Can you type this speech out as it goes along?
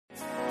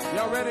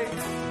Y'all ready?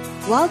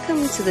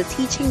 Welcome to the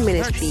teaching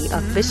ministry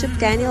of Bishop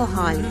Daniel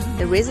Harley,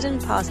 the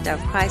resident pastor of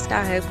Christ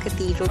Our Hope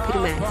Cathedral,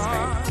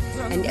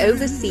 Pietermaritzburg, and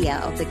overseer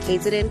of the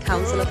KZN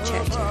Council of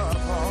Churches.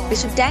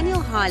 Bishop Daniel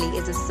Harley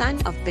is a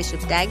son of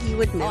Bishop Dag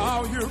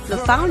Heward-Mills, the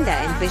founder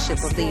and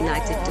bishop of the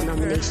United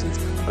Denominations,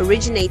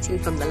 originating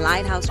from the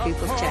Lighthouse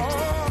Group of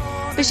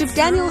Churches. Bishop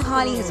Daniel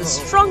Harley has a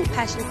strong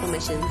passion for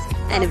missions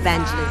and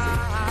evangelism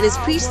and has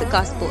preached the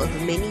gospel over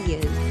many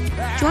years.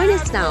 Join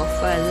us now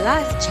for a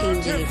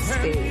life-changing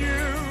experience.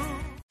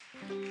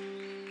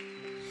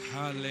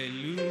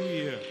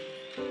 Hallelujah.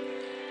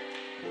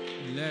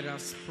 Let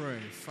us pray.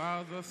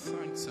 Father,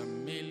 thanks a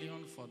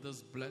million for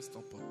this blessed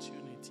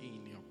opportunity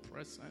in your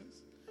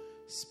presence.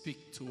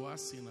 Speak to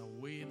us in a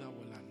way that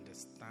we'll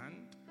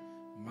understand.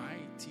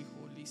 Mighty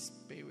Holy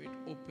Spirit,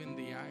 open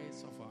the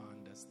eyes of our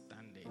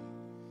understanding.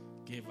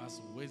 Give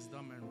us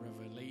wisdom and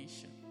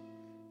revelation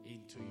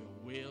into your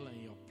will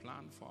and your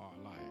plan for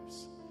our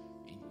lives.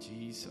 In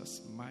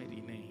Jesus'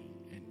 mighty name.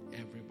 And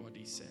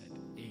everybody said,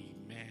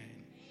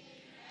 Amen.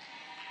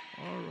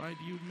 All right,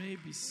 you may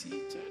be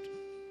seated.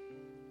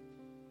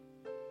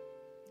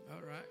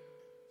 All right.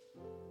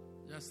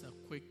 Just a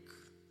quick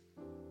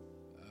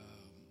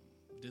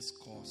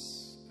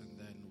discourse, and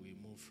then we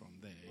move from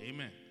there.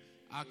 Amen.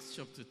 Acts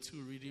chapter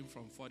 2, reading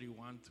from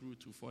 41 through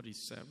to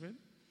 47.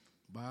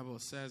 Bible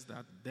says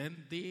that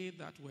then they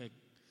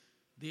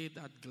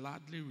that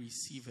gladly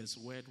receive his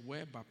word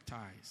were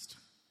baptized,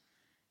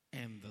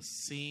 and the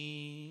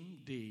same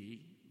day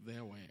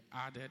there were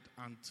added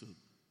unto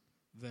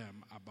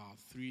them about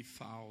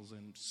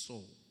 3,000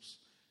 souls,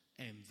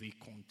 and they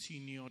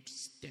continued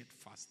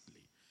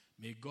steadfastly.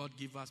 May God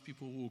give us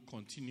people who will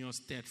continue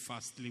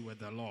steadfastly with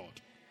the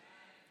Lord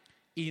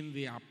in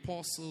the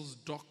apostles'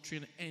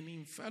 doctrine and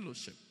in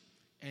fellowship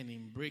and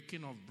in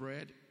breaking of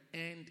bread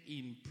and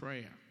in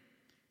prayer.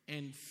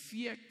 And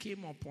fear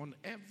came upon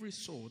every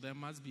soul. There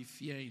must be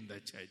fear in the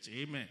church.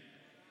 Amen.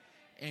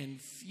 And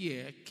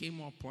fear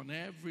came upon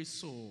every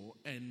soul,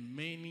 and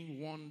many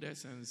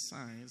wonders and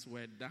signs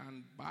were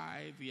done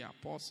by the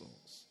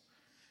apostles.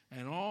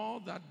 And all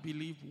that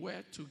believed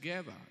were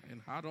together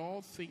and had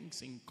all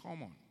things in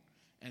common,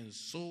 and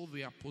sold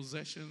their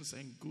possessions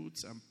and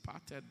goods and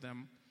parted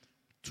them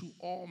to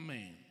all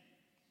men,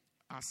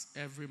 as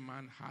every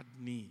man had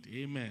need.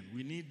 Amen.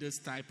 We need this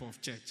type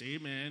of church.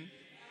 Amen.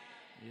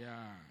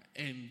 Yeah.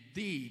 And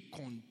they,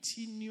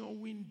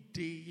 continuing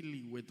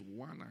daily with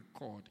one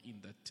accord in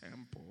the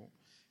temple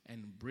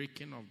and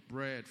breaking of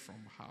bread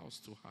from house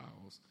to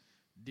house,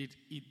 did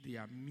eat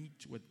their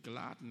meat with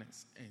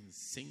gladness and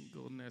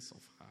singleness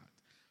of heart,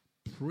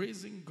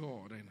 praising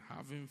God and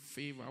having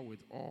favor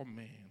with all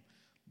men.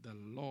 The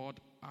Lord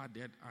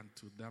added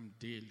unto them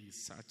daily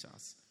such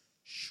as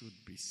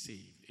should be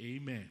saved.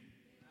 Amen.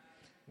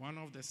 One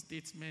of the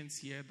statements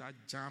here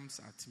that jumps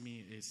at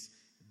me is,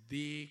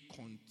 they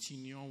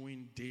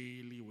continuing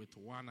daily with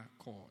one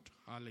accord.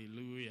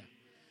 Hallelujah.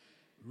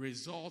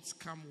 Results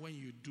come when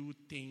you do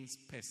things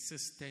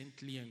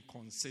persistently and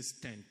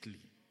consistently.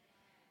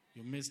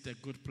 You missed a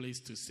good place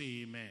to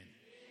say amen.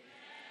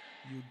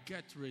 You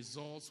get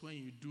results when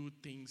you do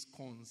things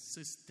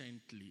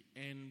consistently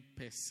and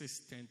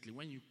persistently,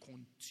 when you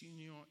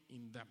continue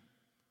in them.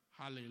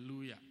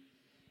 Hallelujah.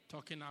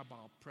 Talking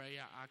about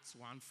prayer, Acts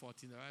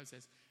 1:14, the Bible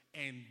says,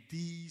 and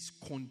these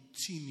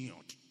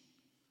continued.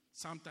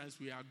 Sometimes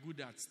we are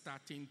good at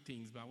starting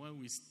things, but when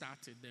we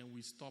start it, then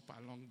we stop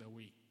along the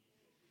way.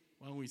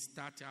 When we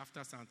start,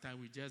 after some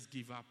time, we just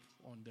give up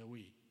on the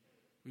way.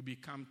 We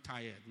become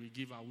tired. We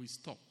give up. We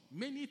stop.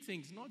 Many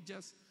things, not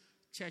just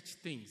church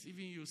things.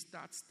 Even you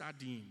start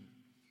studying.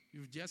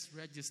 You've just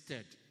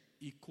registered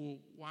ECO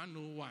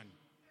 101.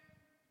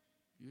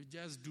 You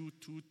just do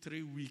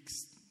 2-3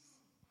 weeks.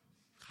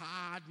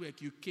 Hard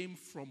work. You came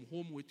from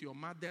home with your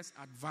mother's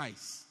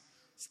advice.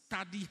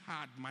 Study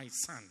hard, my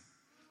son.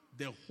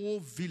 The whole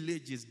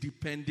village is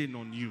depending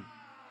on you.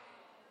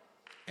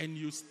 And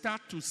you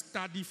start to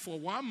study for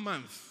 1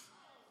 month.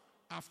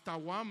 After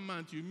 1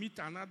 month, you meet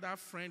another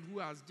friend who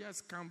has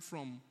just come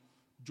from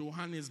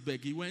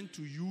Johannesburg. He went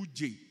to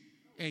UJ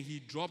and he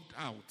dropped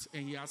out.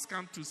 And he has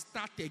come to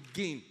start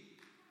again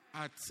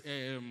at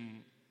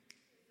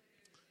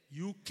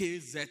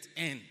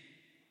UKZN.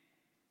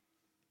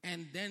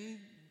 And then,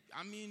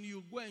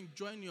 you go and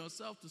join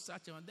yourself to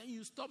such a one. Then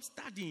you stop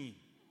studying.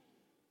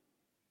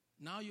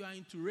 Now you are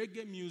into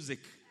reggae music.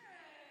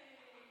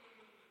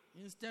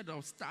 Instead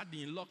of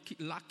studying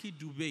Lucky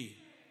Dube.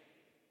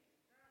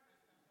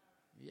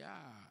 Yeah.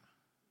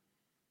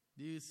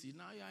 Do you see?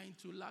 Now you are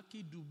into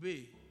Lucky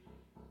Dube.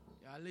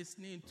 You are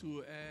listening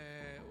to,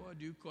 what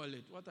do you call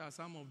it? What are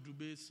some of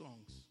Dube's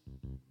songs?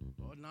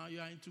 Or now you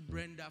are into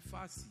Brenda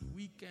Fassie,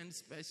 Weekend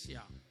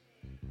Special.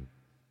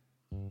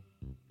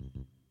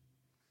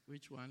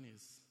 Which one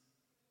is?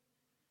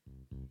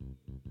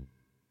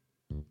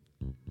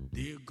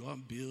 They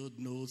gonna build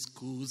no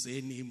schools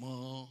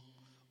anymore.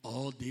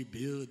 All they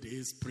build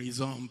is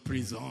prison.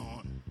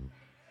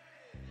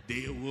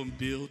 They won't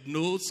build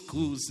no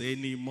schools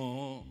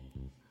anymore.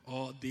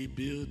 All they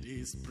build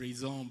is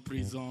prison.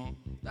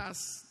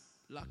 That's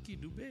Lucky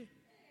Dube.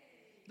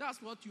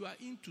 That's what you are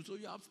into, so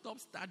you have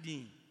stopped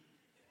studying.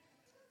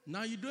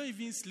 Now you don't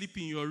even sleep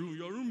in your room.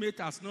 Your roommate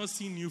has not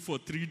seen you for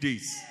 3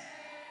 days.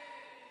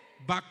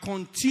 But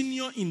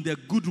continue in the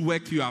good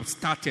work you have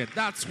started.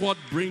 That's what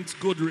brings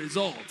good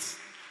results.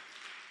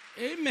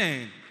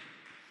 Amen.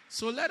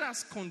 So let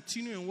us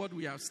continue in what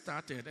we have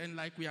started. And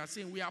like we are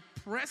saying, we are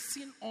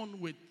pressing on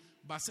with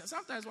Basenta.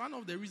 Sometimes one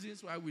of the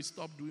reasons why we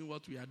stop doing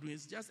what we are doing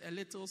is just a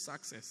little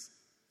success.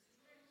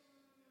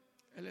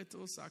 A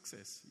little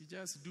success. You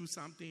just do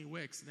something, it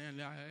works,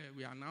 then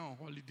we are now on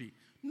holiday.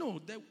 No,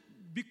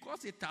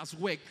 because it has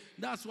worked,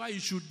 that's why you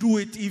should do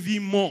it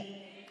even more.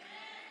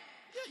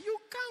 Yeah, you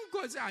can't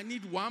go and say, I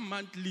need 1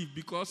 month leave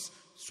because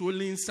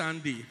swollen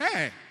Sunday.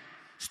 Hey,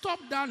 stop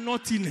that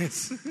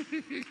naughtiness.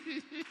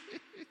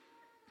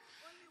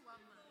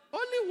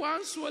 Only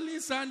one swollen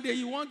Sunday,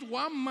 you want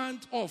 1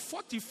 month off.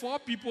 44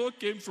 people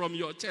came from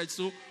your church,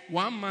 so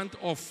 1 month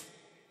off.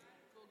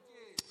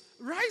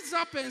 Rise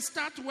up and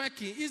start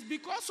working. It's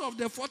because of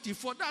the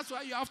 44. That's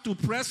why you have to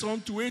press on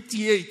to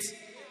 88.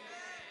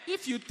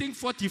 If you think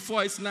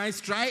 44 is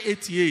nice, try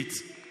 88.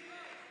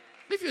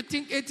 If you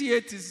think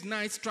 88 is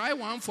nice, try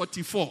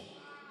 144.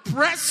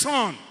 Press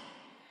on.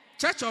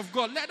 Church of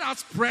God, let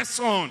us press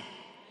on.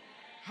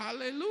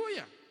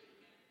 Hallelujah.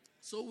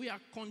 So we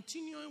are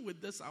continuing with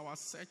this, our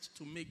search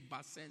to make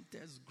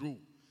Bacentas grow.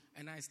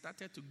 And I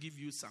started to give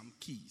you some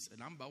keys. And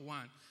number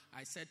 1,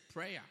 I said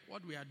prayer.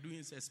 What we are doing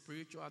is a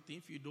spiritual thing.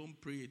 If you don't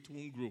pray, it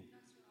won't grow.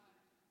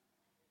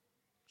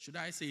 Should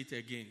I say it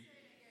again?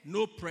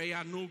 No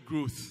prayer, no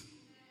growth.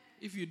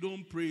 If you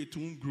don't pray, it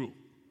won't grow.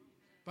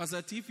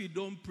 Pastor, if you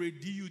don't pray,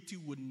 DUT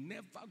will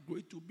never grow.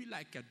 It will be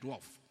like a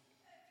dwarf.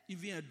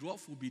 Even a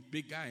dwarf will be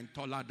bigger and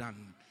taller than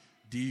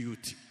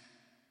DUT.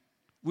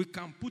 We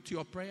can put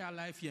your prayer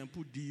life here and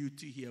put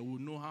DUT here. We'll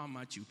know how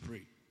much you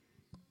pray.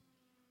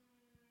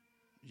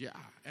 Yeah,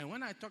 and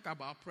when I talk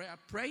about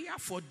prayer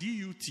for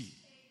DUT,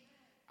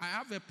 I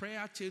have a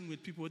prayer chain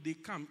with people. They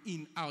come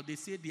in, out. They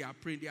say they are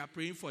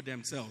praying for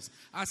themselves.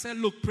 I said,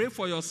 look, pray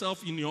for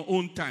yourself in your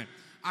own time.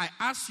 I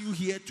ask you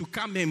here to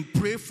come and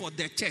pray for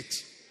the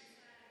church.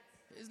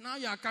 It's now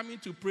you are coming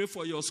to pray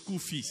for your school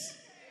fees.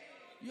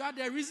 You are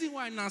the reason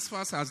why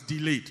NASFAS has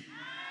delayed.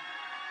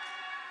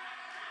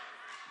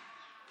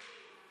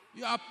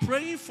 You are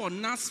praying for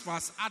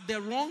NASFAS at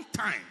the wrong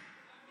time.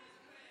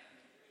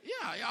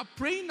 Yeah, you are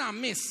praying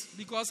amiss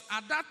because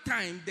at that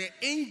time, the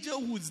angel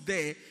who's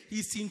there,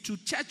 he's into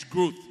church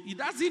growth. He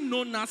doesn't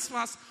know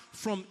NASFAS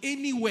from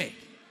anywhere.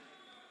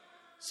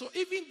 So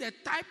even the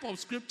type of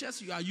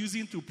scriptures you are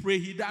using to pray,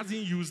 he doesn't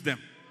use them.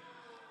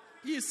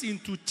 He is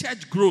into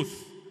church growth.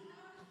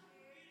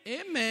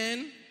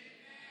 Amen.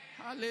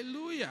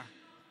 Hallelujah.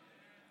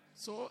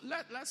 So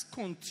let's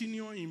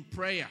continue in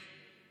prayer.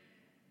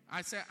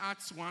 I said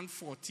Acts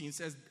 1:14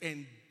 says,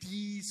 and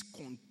these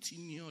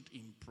continued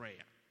in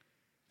prayer.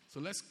 So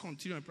let's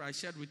continue in prayer. I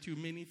shared with you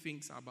many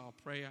things about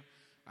prayer.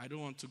 I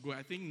don't want to go.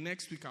 I think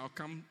next week I'll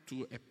come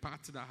to a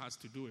part that has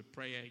to do with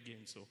prayer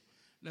again. So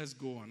let's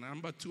go on.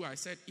 Number 2, I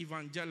said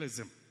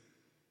evangelism.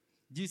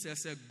 Jesus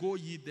said, go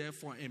ye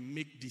therefore and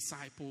make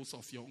disciples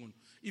of your own.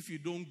 If you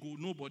don't go,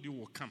 nobody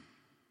will come.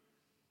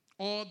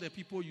 All the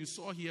people you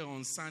saw here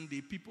on Sunday,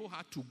 people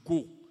had to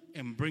go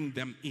and bring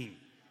them in.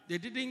 They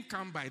didn't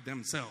come by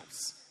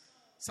themselves.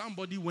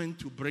 Somebody went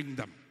to bring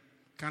them.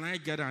 Can I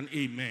get an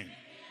amen?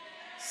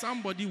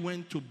 Somebody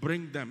went to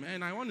bring them.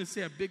 And I want to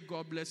say a big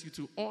God bless you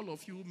to all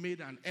of you who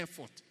made an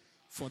effort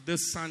for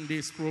this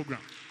Sunday's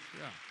program.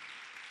 Yeah.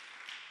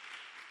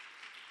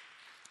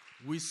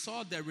 We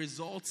saw the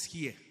results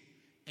here,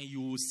 and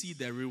you will see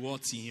the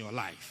rewards in your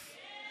life.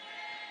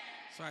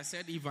 So I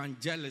said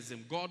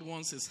evangelism. God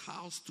wants his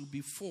house to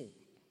be full.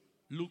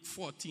 Luke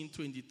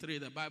 14:23,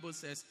 the Bible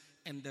says,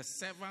 and the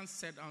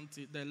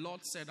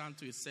Lord said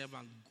unto his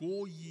servant,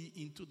 go ye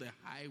into the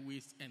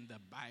highways and the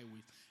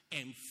byways,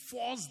 and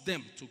force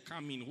them to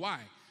come in. Why?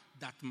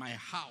 That my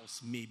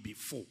house may be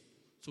full.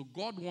 So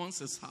God wants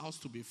his house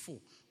to be full.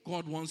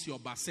 God wants your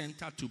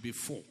Bacenta to be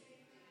full.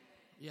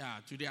 Yeah,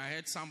 today I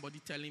heard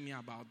somebody telling me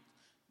about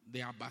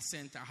their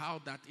Bacenta,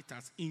 how that it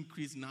has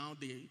increased. Now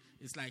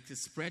it's like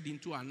it's spread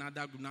into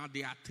another group. Now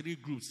there are 3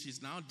 groups. She's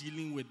now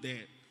dealing with the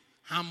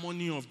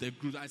harmony of the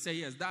group. I say,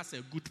 yes, that's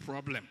a good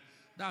problem.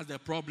 That's the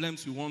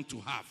problems we want to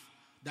have.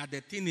 That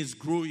the thing is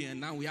growing and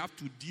now we have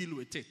to deal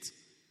with it.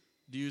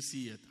 Do you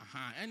see it?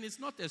 And it's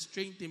not a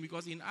strange thing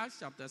because in Acts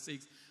chapter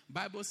 6,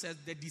 Bible says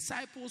the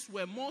disciples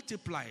were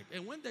multiplied.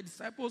 And when the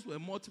disciples were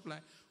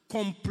multiplied,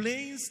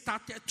 complaints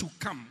started to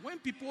come. When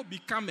people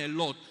become a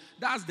lot,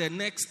 that's the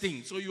next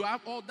thing. So you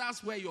have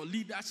that's where your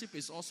leadership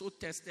is also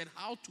tested,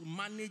 how to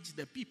manage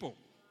the people.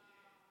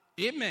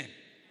 Amen.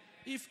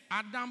 If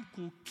Adam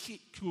could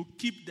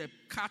keep the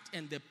cat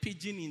and the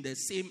pigeon in the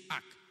same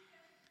ark,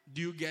 do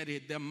you get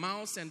it? The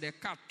mouse and the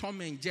cat, Tom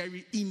and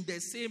Jerry, in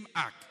the same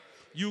ark.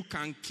 You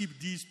can keep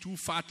these 2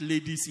 fat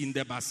ladies in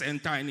the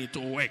Bacenta and it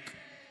will work.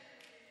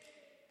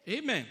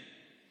 Amen.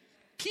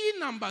 Key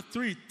number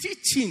 3,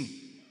 teaching.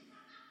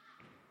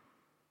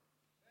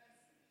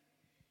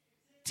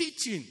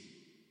 Teaching.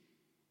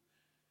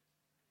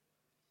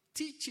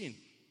 Teaching.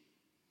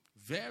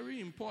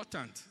 Very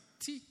important.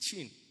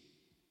 Teaching.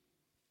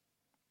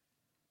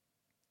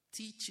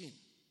 Teaching.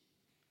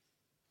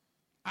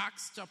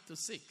 Acts chapter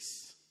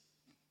 6.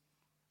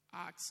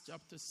 Acts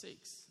chapter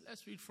 6.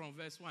 Let's read from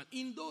verse 1.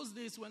 In those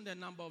days when the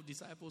number of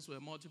disciples were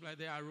multiplied,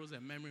 there arose a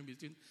murmuring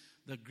between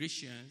the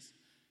Grecians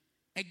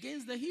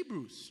against the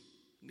Hebrews.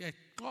 The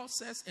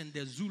Xhosas and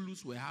the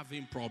Zulus were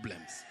having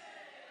problems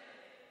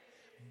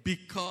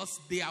because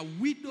their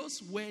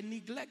widows were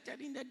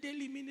neglected in the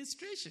daily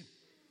ministration.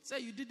 Say,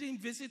 you didn't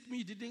visit me,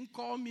 you didn't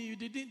call me, you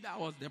didn't. That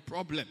was the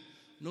problem.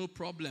 No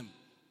problem.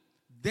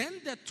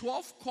 Then the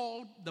 12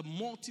 called the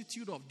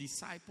multitude of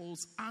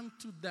disciples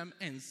unto them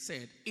and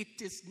said,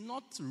 it is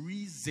not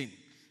reason,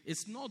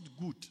 it's not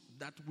good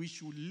that we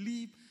should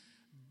leave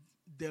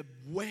the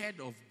word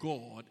of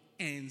God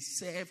and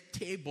serve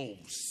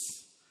tables.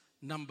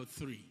 Number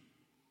 3.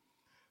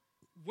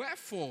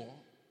 Wherefore,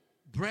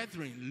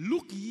 brethren,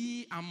 look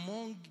ye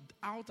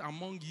out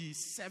among ye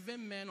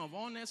 7 men of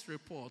honest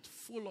report,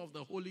 full of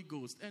the Holy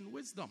Ghost and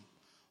wisdom,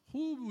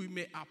 who we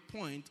may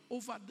appoint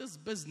over this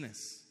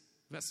business.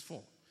 Verse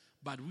 4.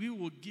 But we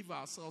will give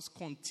ourselves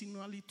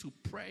continually to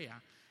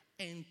prayer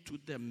and to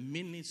the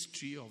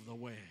ministry of the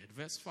word.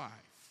 Verse 5.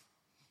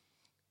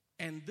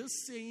 And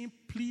this saying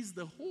pleased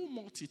the whole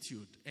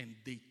multitude, and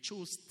they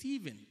chose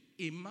Stephen,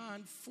 a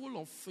man full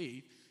of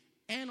faith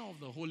and of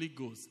the Holy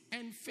Ghost,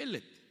 and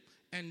Philip,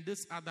 and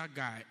this other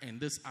guy, and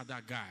this other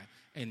guy,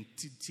 and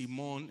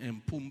Timon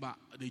and Pumbaa.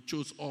 They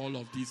chose all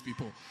of these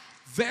people.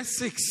 Verse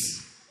 6.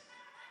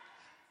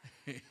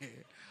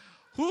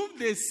 Whom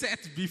they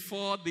set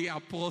before the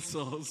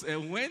apostles,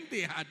 and when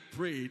they had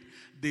prayed,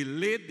 they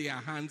laid their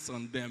hands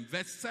on them.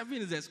 Verse 7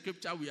 is the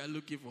scripture we are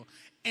looking for.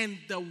 And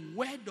the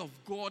word of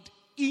God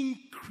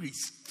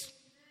increased.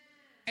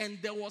 And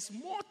there was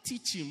more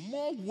teaching,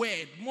 more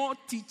word, more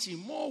teaching,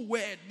 more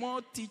word,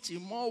 more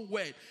teaching, more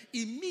word.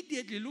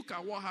 Immediately, look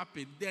at what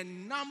happened. The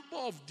number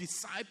of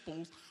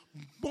disciples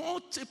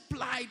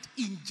multiplied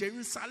in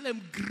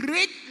Jerusalem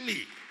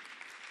greatly.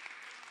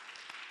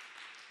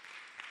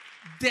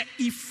 The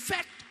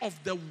effect of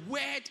the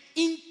word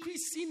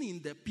increasing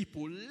in the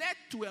people led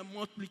to a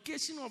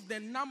multiplication of the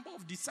number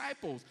of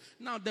disciples.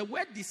 Now, the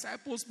word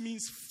disciples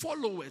means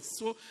followers.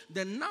 So,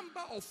 the number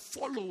of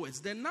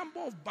followers, the number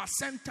of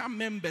Bacenta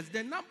members,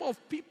 the number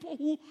of people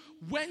who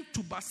went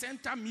to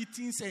Bacenta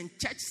meetings and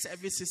church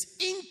services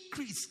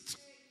increased.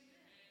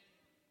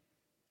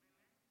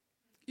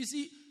 You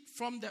see,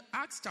 from the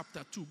Acts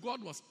chapter 2,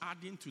 God was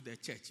adding to the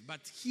church.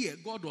 But here,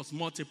 God was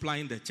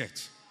multiplying the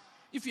church.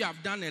 If you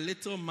have done a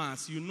little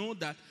math, you know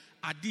that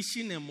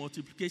addition and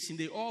multiplication,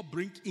 they all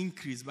bring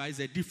increase, but it's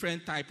a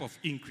different type of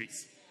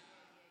increase.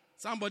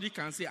 Somebody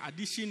can say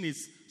addition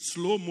is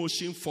slow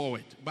motion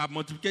forward, but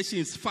multiplication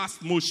is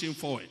fast motion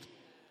forward.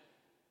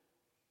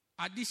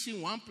 Addition,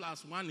 1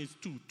 + 1 is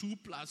 2. 2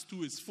 +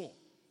 2 is 4.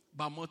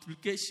 But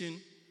multiplication,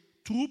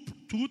 2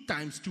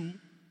 times 2,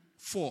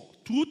 4.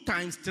 2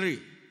 times 3,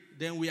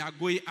 then we are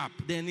going up.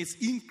 Then it's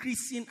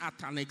increasing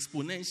at an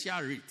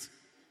exponential rate.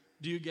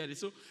 Do you get it?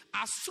 So,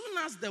 as soon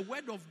as the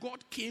word of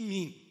God came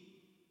in,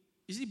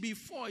 you see,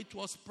 before it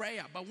was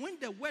prayer, but when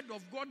the word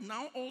of God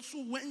now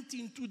also went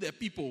into the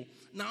people,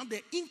 now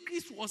the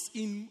increase was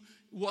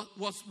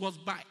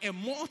by a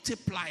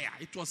multiplier.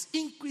 It was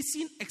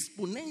increasing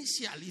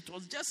exponentially. It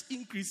was just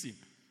increasing.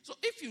 So,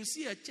 if you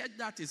see a church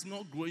that is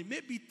not growing,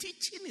 maybe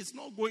teaching is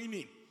not going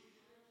in.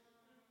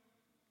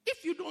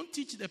 If you don't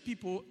teach the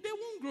people, they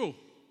won't grow.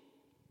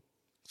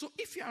 So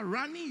if you are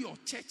running your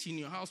church in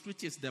your house,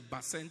 which is the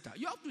Bacenta,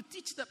 you have to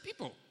teach the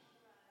people.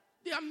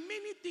 There are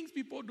many things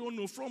people don't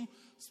know, from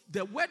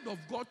the word of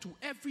God to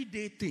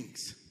everyday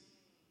things.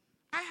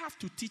 I have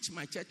to teach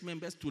my church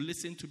members to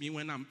listen to me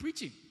when I'm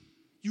preaching.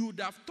 You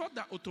would have thought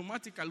that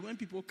automatically when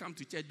people come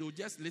to church, they'll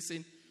just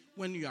listen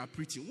when you are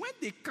preaching. When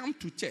they come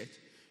to church,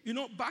 you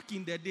know, back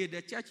in the day,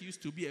 the church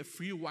used to be a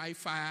free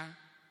Wi-Fi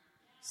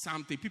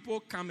something. People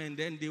come and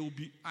then they will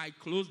be, I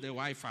close the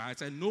Wi-Fi. I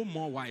said, no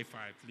more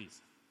Wi-Fi,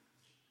 please.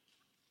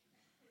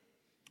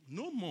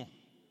 No more.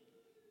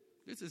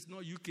 This is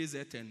not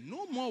UKZN.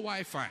 No more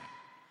Wi-Fi.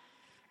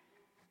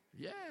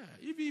 Yeah.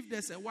 Even if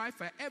there's a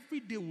Wi-Fi, every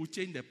day we'll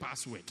change the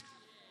password.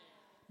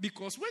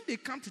 Because when they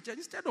come to church,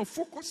 instead of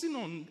focusing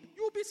on,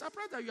 you'll be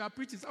surprised that you are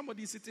preaching.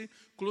 Somebody is sitting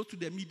close to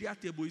the media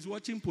table, is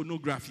watching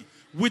pornography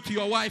with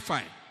your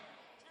Wi-Fi.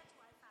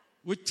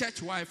 With church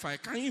Wi-Fi.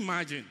 Can you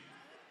imagine?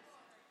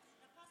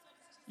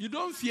 You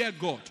don't fear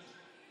God.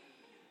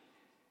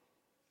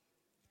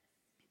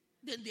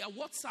 Then they are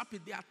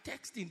WhatsApping, they are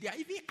texting, they are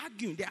even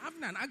arguing. They are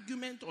having an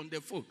argument on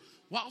the phone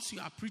whilst you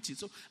are preaching.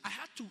 So I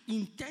had to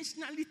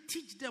intentionally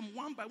teach them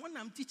one by one.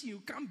 I'm teaching,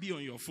 you can't be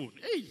on your phone.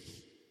 Hey!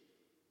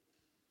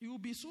 You will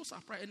be so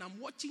surprised. And I'm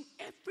watching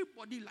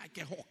everybody like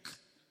a hawk.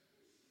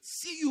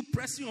 See you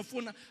pressing your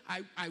phone.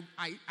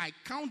 I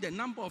count the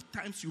number of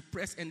times you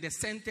press and the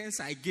sentence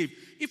I gave.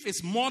 If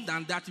it's more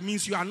than that, it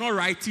means you are not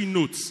writing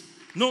notes.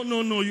 No,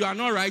 you are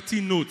not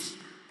writing notes.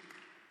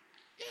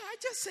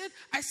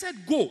 I said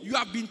go. You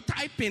have been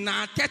typing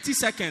now 30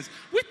 seconds.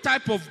 Which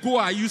type of go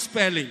are you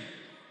spelling?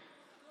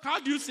 How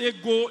do you say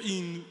go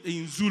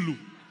in Zulu?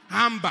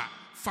 Hamba,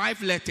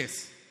 5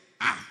 letters.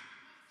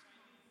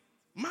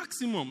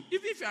 Maximum.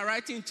 Even if you are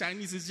writing in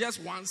Chinese, it's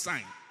just one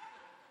sign.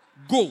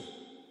 Go.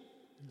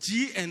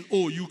 G and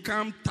O. You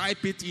can't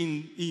type it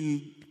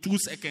in 2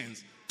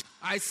 seconds.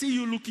 I see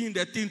you looking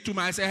the thing to me.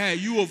 I say, hey,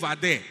 you over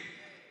there.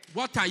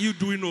 What are you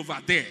doing over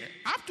there?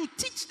 I have to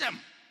teach them.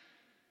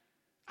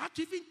 I have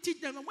to even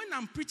teach them. And when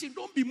I'm preaching,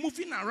 don't be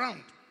moving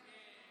around.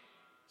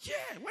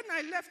 Yeah, when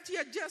I left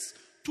here just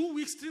 2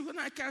 weeks, 3 when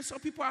I saw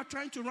people are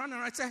trying to run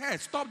around, I say, hey,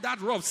 stop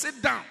that rough,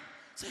 sit down.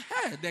 I say,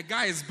 hey, the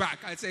guy is back.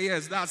 I say,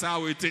 yes, that's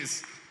how it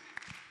is.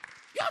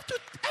 You have to,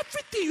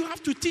 everything you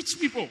have to teach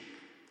people.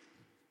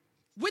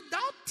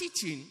 Without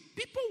teaching,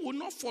 people will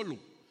not follow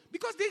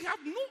because they have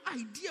no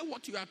idea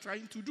what you are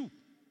trying to do.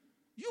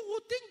 You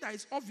will think that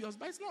it's obvious,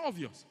 but it's not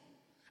obvious.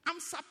 I'm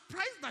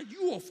surprised that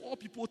you of all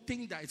people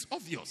think that it's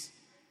obvious.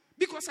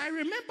 Because I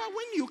remember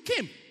when you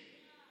came,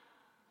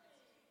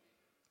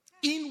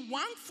 in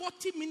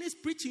 140 minutes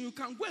preaching, you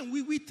can go and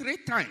wee 3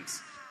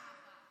 times.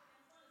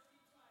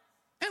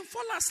 And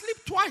fall asleep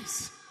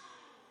twice.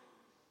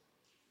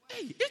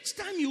 Hey, each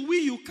time you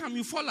wee, you come,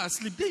 you fall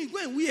asleep. Then you go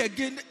and wee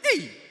again.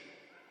 Hey,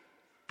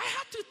 I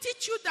have to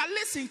teach you that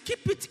lesson.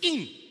 Keep it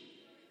in.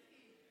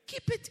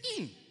 Keep it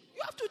in.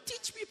 You have to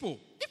teach people.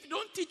 If you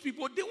don't teach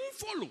people, they won't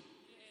follow.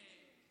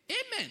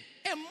 Amen.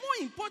 And more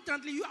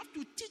importantly, you have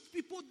to teach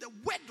people the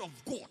word of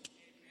God.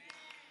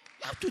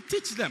 You have to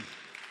teach them.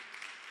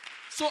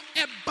 So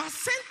a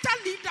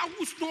bacenta leader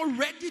who's not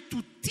ready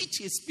to teach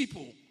his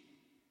people,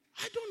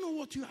 I don't know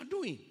what you are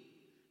doing.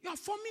 You are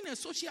forming a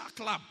social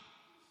club.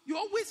 You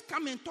always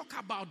come and talk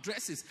about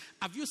dresses.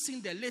 Have you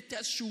seen the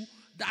latest shoe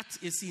that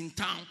is in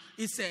town?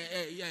 It's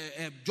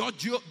a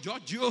Giorgio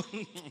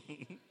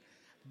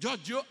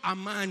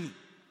Armani.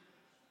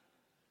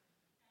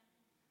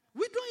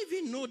 We don't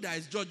even know that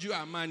it's Giorgio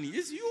Armani.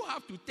 It's you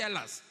have to tell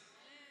us.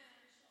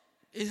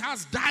 It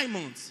has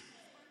diamonds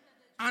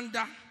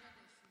under.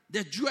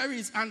 The jewelry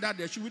is under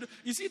the shoe.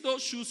 You see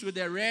those shoes with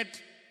the red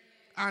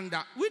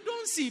under? We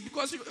don't see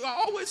because you are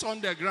always on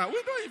the ground.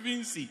 We don't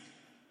even see.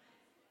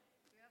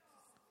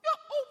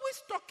 You're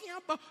always talking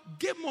about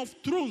Game of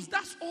Thrones.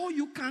 That's all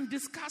you can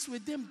discuss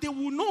with them. They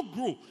will not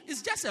grow.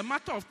 It's just a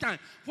matter of time.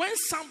 When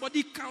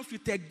somebody comes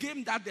with a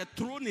game that the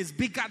throne is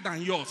bigger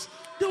than yours,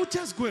 they will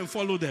just go and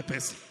follow the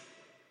person.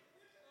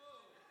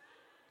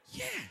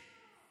 Yeah.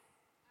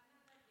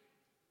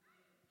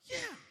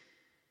 Yeah.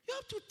 You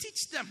have to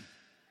teach them.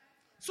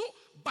 So,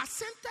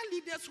 bacenta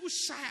leaders who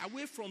shy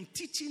away from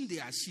teaching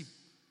their sheep,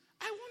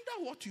 I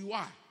wonder what you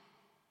are.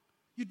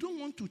 You don't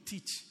want to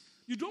teach.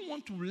 You don't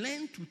want to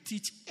learn to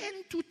teach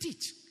and to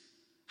teach.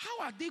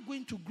 How are they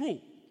going to grow?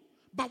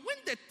 But when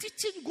the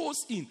teaching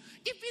goes in,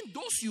 even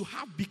those you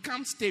have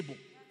become stable.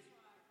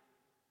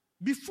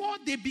 Before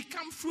they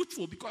become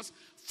fruitful, because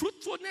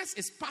fruitfulness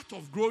is part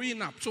of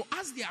growing up. So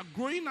as they are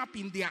growing up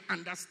in their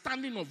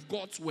understanding of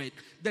God's word,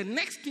 the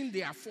next thing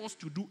they are forced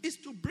to do is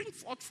to bring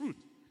forth fruit.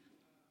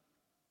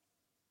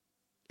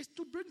 Is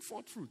to bring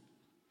forth fruit.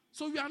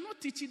 So you are not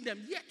teaching them,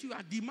 yet you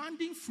are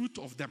demanding fruit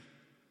of them.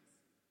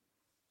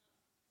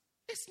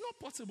 It's not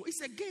possible. It's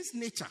against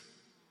nature.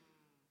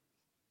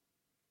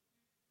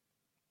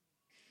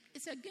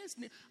 It's against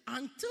nature.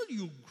 Until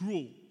you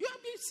grow.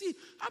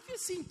 Have you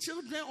seen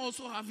children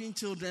also having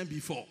children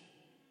before?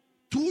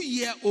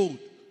 2-year-old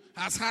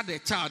has had a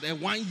child, a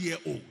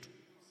 1-year-old.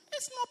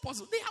 It's not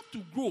possible. They have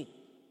to grow.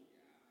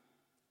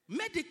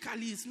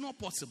 Medically, it's not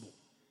possible.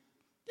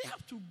 They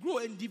have to grow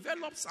and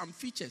develop some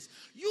features.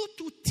 You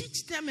to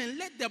teach them and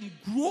let them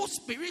grow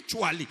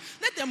spiritually.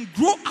 Let them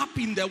grow up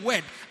in the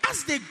word.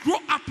 As they grow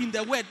up in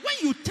the word, when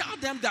you tell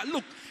them that,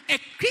 look, a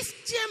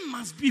Christian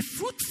must be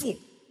fruitful,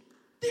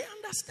 they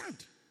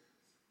understand.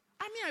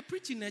 I mean, I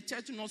preached in a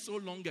church not so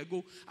long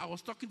ago. I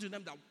was talking to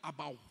them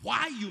about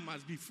why you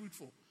must be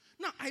fruitful.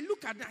 Now, I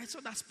look at that, I saw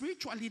that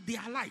spiritually they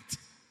are light.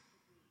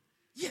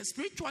 Yes,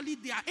 spiritually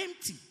they are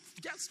empty,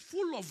 just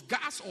full of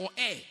gas or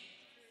air.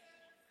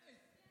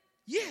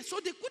 Yeah, so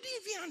they couldn't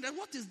even understand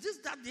what is this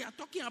that they are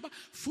talking about.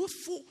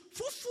 Fruitful.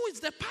 Fruitful is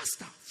the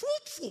pastor.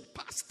 Fruitful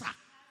pastor.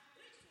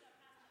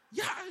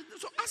 Yeah,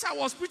 so as I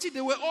was preaching,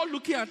 they were all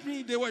looking at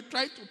me. They were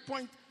trying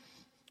to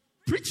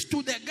preach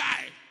to the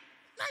guy.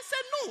 And I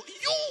said, no,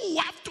 you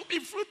have to be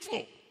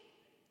fruitful.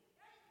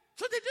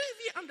 So they don't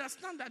even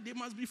understand that they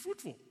must be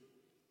fruitful.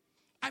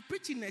 I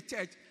preach in a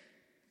church.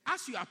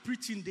 As you are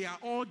preaching, they are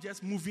all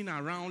just moving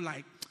around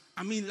like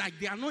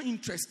they are not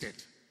interested.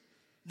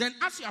 Then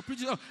as you are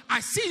preaching, I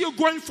see you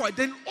going for it,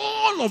 then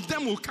all of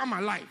them will come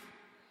alive.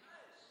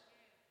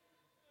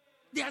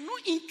 They are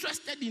not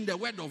interested in the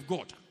word of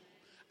God.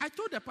 I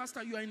told the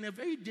pastor, you are in a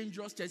very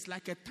dangerous church,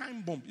 like a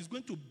time bomb. It's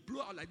going to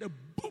blow out like that,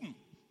 boom.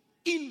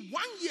 In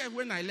 1 year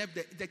when I left,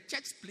 the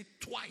church split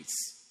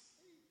twice.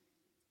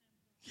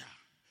 Yeah.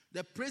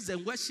 The praise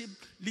and worship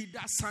leader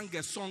sang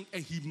a song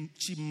and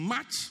she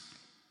marched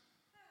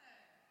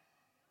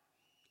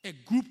a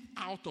group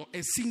out, or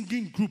a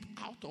singing group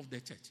out of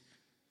the church.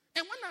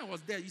 And when I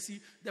was there, you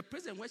see, the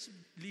praise and worship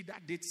leader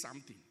did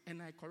something.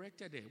 And I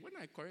corrected her. When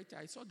I corrected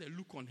her, I saw the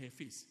look on her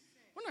face.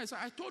 When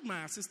I told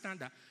my assistant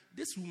that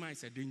this woman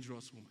is a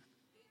dangerous woman.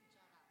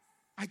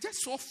 I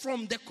just saw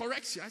from the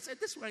correction. I said,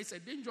 this one is a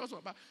dangerous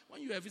one. But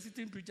when you are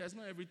visiting preachers,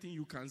 not everything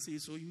you can say.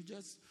 So you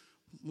just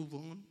move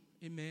on.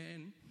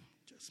 Amen.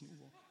 Just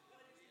move on.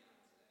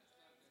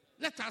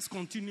 Let us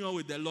continue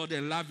with the Lord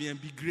and love Him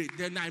and be great.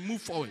 Then I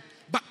move forward.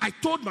 But I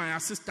told my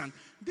assistant,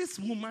 this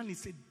woman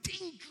is a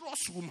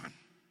dangerous woman.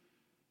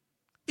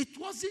 It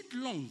wasn't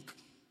long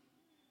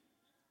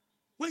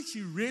when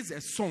she raised a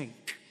song.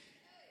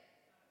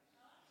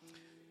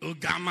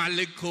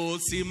 Ogamaleko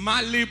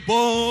Mali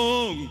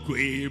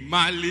Bongwe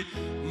Mali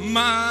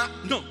Ma.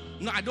 No,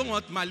 I don't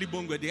want Mali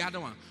Bongwe. The other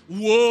one.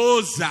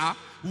 Woza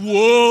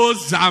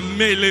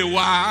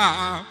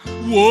Melewa.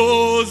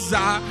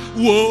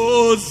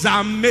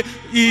 Woza Me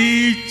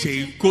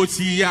Iche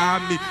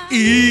Kosiami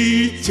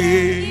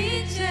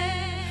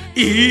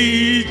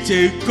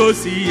Iche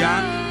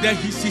Kosia. Then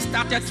she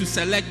started to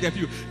select the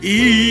few.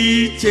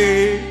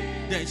 Iche.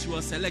 Then she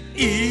was select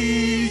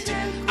Iche.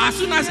 As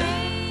soon as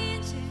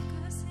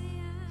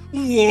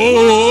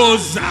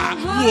Woza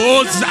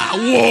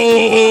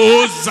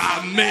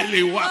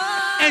Melewa.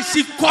 And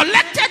she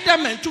collected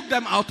them and took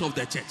them out of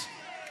the church.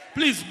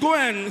 Please go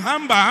and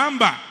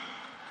Hamba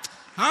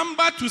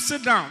to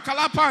sit down.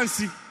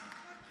 Kalapansi,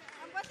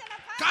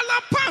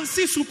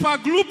 super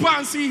glue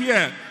pansi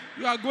here.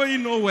 You are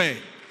going nowhere.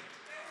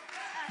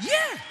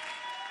 Yeah.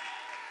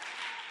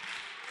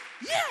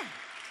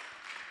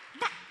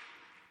 But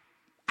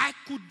I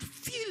could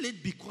feel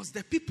it because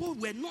the people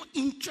were not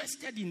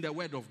interested in the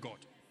word of God.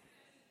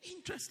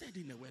 Interested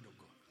in the word of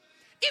God.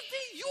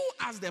 Even you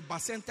as the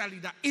Bacenta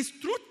leader, it's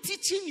through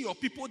teaching your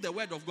people the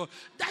word of God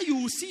that you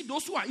will see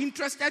those who are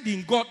interested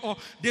in God, or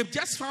they've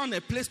just found a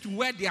place to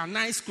wear their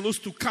nice clothes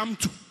to come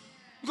to.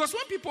 Because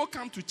when people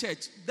come to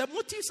church, the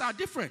motives are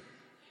different.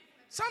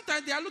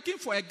 Sometimes they are looking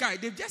for a guy.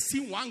 They've just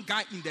seen one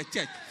guy in the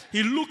church.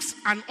 He looks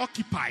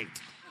unoccupied.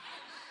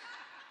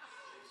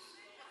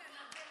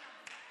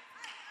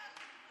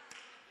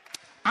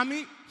 I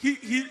mean,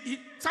 he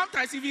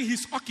sometimes even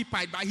he's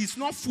occupied, but he's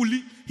not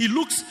fully, he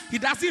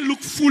doesn't look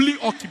fully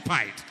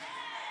occupied.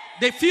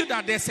 They feel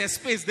that there's a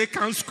space they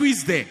can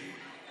squeeze there.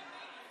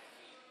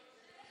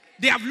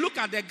 They have looked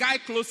at the guy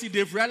closely,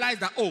 they've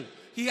realized that,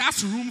 he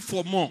has room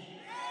for more.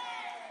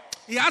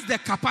 He has the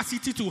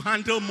capacity to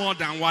handle more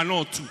than one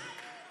or two.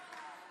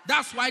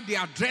 That's why they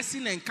are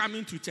dressing and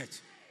coming to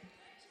church.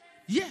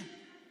 Yeah.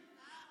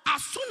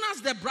 As soon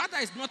as the brother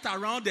is not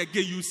around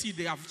again, you see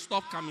they have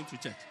stopped coming to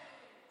church.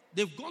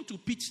 They've gone to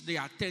pitch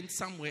their tent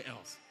somewhere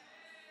else.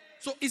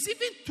 So it's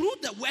even through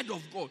the word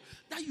of God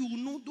that you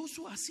know those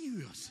who are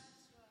serious.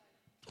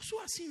 Those who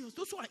are serious.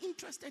 Those who are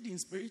interested in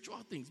spiritual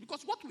things.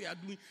 Because what we are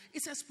doing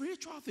is a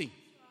spiritual thing.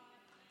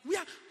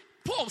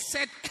 Paul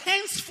said,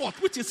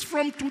 henceforth, which is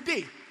from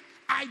today,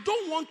 I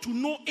don't want to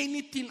know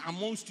anything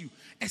amongst you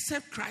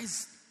except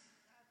Christ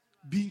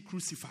being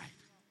crucified.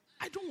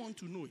 I don't want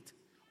to know it.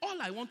 All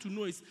I want to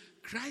know is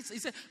Christ. He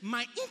said,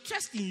 my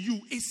interest in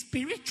you is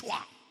spiritual.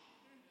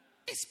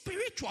 It's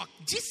spiritual.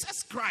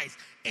 Jesus Christ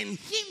and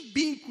Him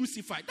being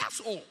crucified. That's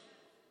all.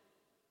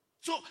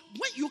 So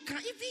when you can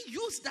even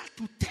use that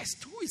to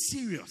test who is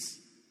serious,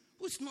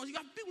 who is not. You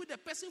have been with the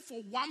person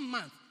for 1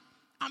 month.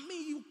 I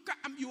mean,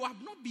 you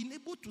have not been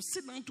able to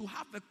sit down to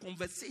have a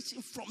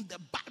conversation from the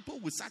Bible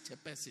with such a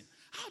person.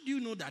 How do you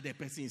know that the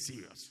person is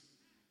serious?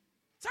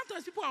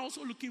 Sometimes people are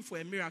also looking for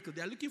a miracle.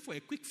 They are looking for a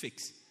quick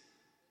fix.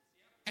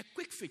 A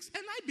quick fix.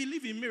 And I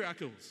believe in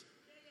miracles.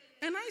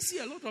 And I see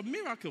a lot of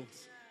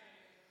miracles.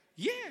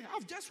 Yeah,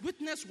 I've just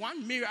witnessed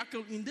one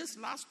miracle in this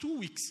last 2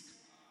 weeks.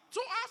 So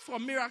as for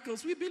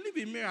miracles, we believe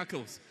in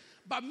miracles.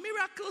 But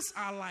miracles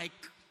are like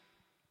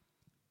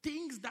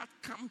things that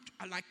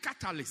are like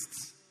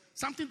catalysts.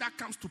 Something that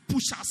comes to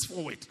push us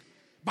forward.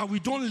 But we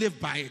don't live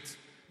by it.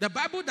 The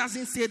Bible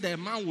doesn't say that a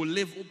man will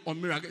live on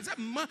miracles. It says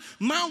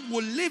man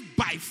will live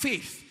by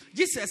faith.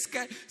 Jesus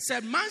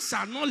said, man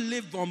shall not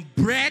live on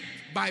bread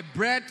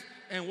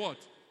and what?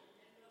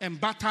 And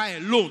butter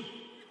alone.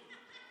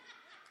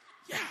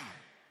 Yeah.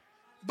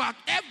 But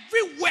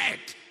every word.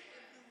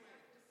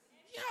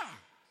 Yeah.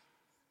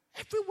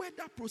 Every word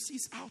that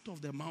proceeds out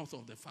of the mouth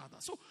of the Father.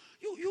 So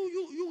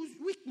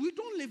we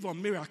don't live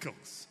on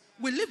miracles.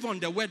 We live on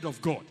the word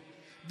of God.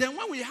 Then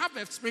when we have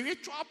a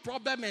spiritual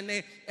problem and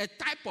a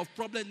type of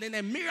problem, then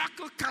a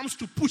miracle comes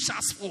to push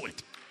us forward.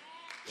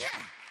 Yeah.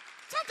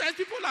 Sometimes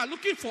people are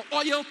looking for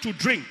oil to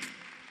drink.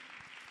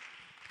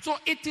 So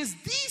it is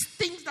these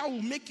things that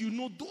will make you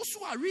know those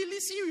who are really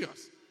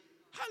serious.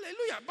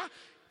 Hallelujah. But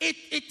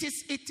it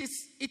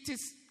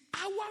is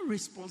our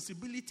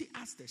responsibility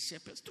as the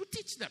shepherds to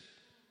teach them.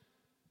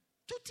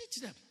 To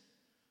teach them.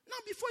 Now,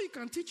 before you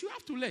can teach, you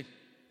have to learn.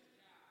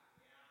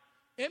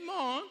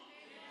 Amen.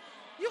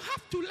 You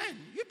have to learn.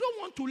 You don't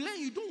want to learn.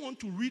 You don't want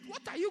to read.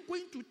 What are you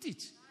going to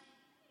teach?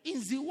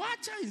 In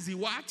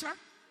Ziwacha?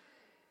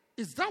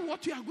 Is that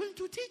what you are going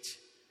to teach?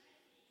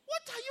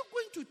 What are you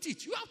going to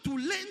teach? You have to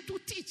learn to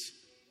teach.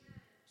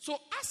 So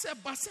as a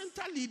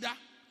Bacenta leader,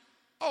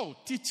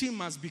 teaching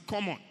must be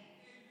common.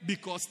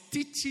 Because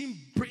teaching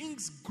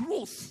brings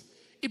growth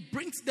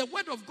The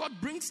word of God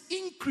brings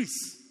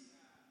increase.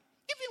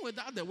 Even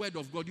without the word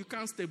of God, you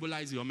can't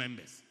stabilize your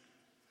members.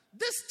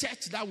 This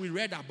church that we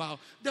read about,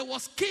 there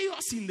was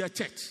chaos in the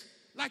church.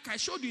 Like I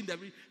showed you in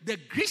the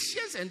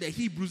Grecians and the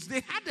Hebrews,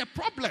 they had a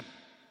problem.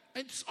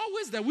 And it's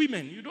always the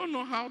women. You don't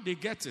know how they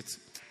get it.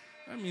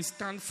 Let me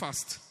stand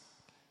fast.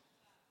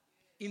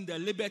 In the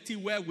liberty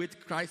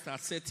wherewith Christ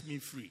has set me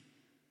free.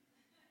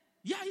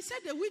 Yeah, he said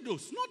the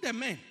widows, not the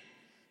men.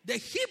 The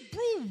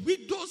Hebrew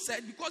widows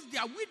said, because they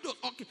are widows.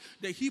 Okay,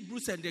 the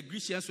Hebrews and the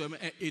Grecians,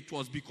 it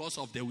was because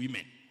of the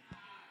women.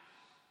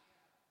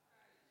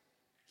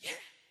 Yeah.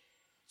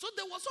 So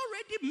there was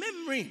already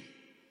memory.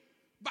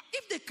 But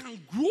if they can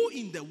grow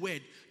in the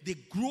word, they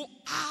grow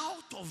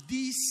out of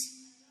this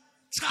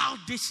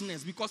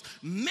childishness. Because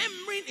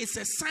memory is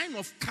a sign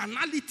of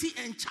carnality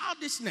and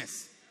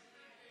childishness.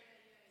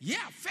 Yeah,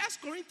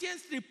 1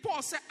 Corinthians 3,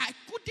 Paul said, I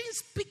couldn't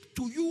speak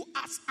to you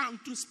as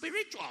unto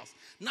spirituals.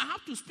 Now I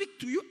have to speak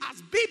to you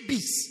as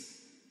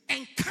babies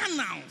and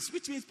carnals,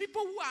 which means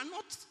people who are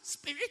not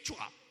spiritual.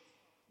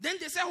 Then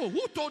they say, oh,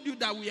 who told you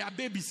that we are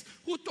babies?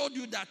 Who told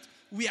you that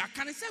we are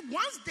carnal? He said,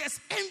 once there's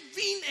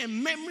envy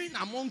and memory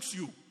amongst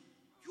you,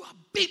 you are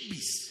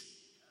babies.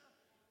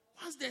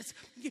 Once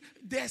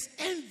there's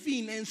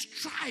envy and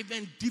strife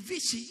and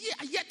division,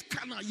 yet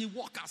carnal, you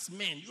walk as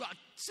men. You are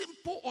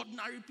simple,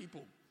 ordinary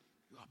people.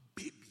 You are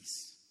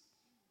babies.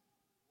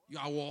 You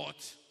are what?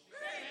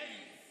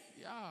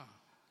 Babies. Yeah.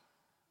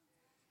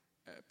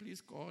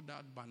 Please call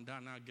that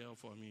bandana girl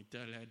for me.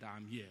 Tell her that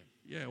I'm here.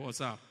 Yeah,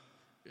 what's up?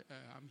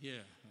 I'm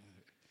here.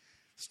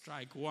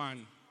 Strike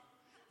one.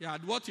 Yeah,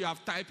 what you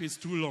have typed is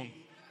too long.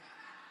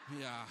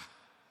 Yeah.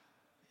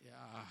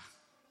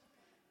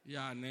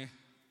 Ne. Yeah.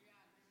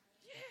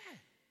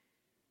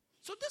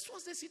 So this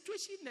was the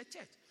situation in the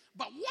church.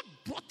 But what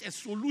brought a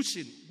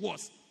solution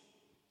was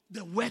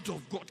the word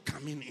of God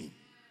coming in.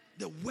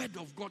 The word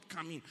of God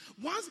coming.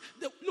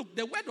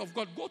 The word of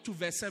God, go to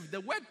verse 7. The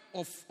word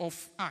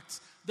of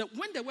Acts.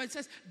 When the word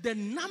says, the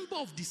number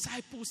of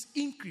disciples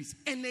increased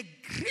and a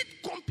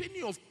great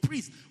company of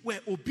priests were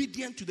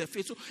obedient to the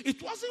faith. So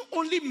it wasn't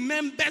only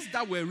members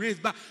that were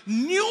raised, but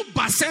new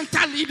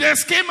Bacenta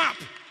leaders came up.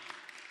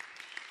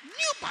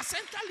 New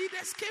Bacenta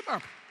leaders came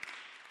up.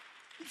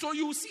 So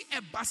you see,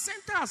 a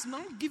Bacenta has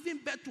now given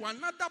birth to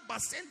another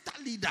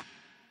Bacenta leader.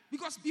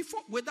 Because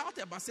without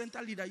a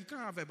Bacenta leader, you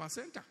can't have a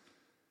Bacenta.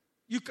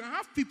 You can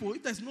have people,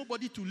 if there's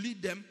nobody to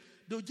lead them,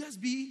 they'll just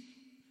be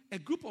a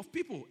group of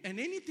people. And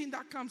anything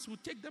that comes will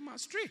take them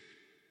astray.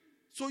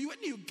 So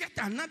when you get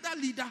another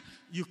leader,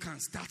 you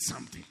can start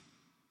something.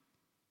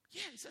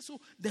 Yeah, so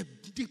the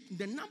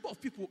number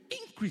of people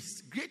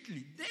increased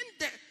greatly. Then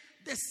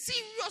the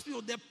serious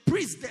people, the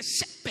priests, the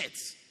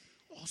shepherds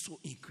also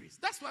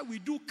increased. That's why we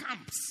do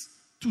camps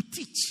to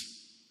teach.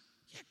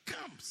 Yeah,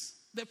 camps.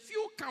 The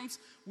few camps,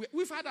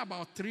 we've had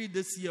about 3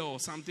 this year or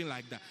something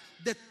like that.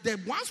 The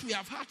ones we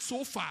have had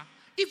so far,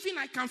 even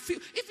I can feel,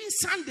 even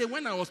Sunday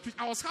when I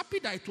was happy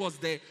that it was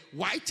the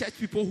white church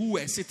people who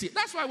were sitting.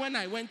 That's why when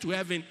I went to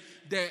heaven,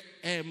 the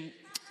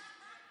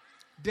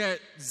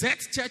Z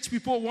church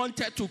people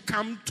wanted to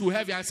come to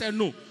heaven. I said,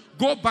 no,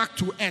 go back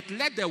to earth.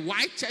 Let the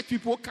white church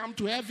people come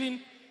to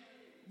heaven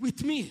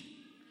with me.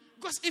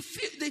 Because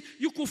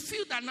you could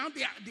feel that now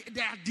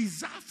their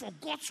desire for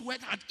God's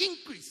word had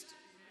increased.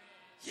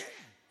 Yeah.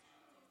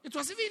 It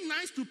was even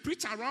nice to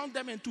preach around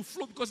them and to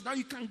flow, because now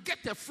you can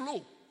get a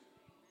flow.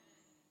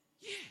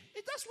 Yeah.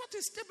 That's what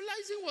is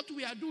stabilizing what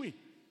we are doing.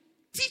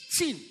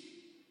 Teaching.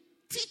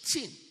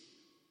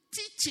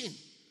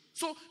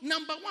 So,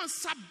 number 1,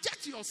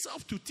 subject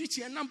yourself to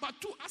teaching. And number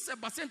 2, as a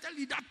Bacenta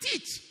leader,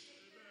 teach.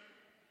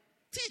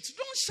 Teach.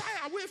 Don't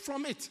shy away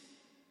from it.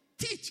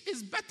 Teach.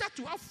 It's better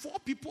to have 4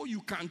 people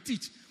you can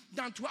teach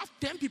than to have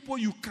 10 people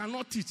you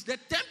cannot teach. The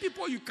 10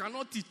 people you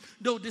cannot teach,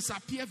 they'll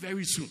disappear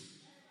very soon.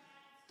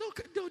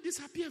 They'll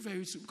disappear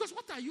very soon. Because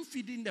what are you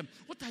feeding them?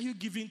 What are you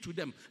giving to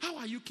them? How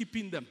are you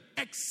keeping them?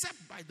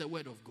 Except by the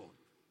word of God.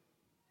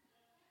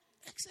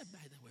 Except by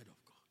the word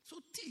of God. So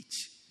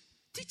teach.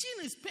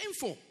 Teaching is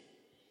painful.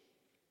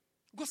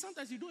 Because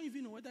sometimes you don't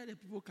even know whether the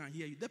people can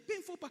hear you. The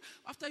painful part,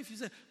 after if you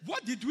say,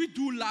 what did we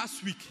do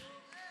last week?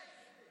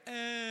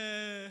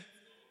 A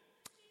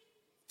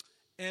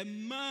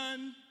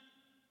man.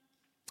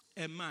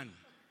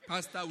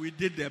 Pastor, we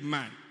did a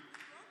man.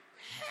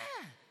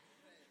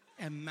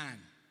 A man.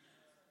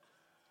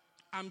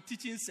 I'm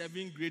teaching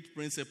 7 great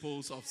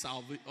principles of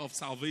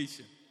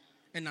salvation.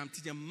 And I'm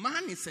teaching,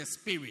 man is a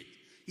spirit.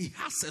 He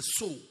has a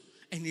soul.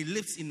 And he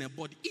lives in a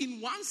body. In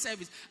one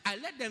service, I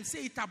let them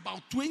say it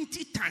about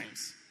 20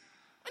 times.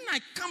 When I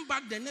come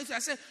back the next week, I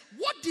said,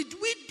 what did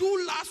we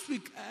do last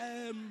week?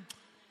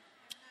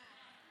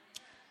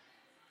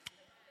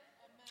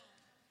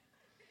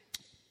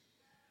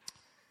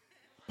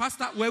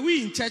 Pastor, were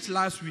we in church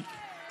last week?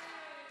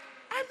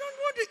 I don't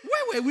know.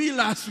 Where were we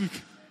last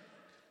week?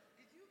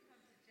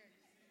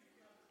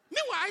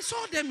 Meanwhile, I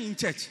saw them in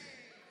church.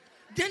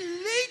 Then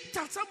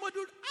later, somebody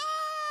would,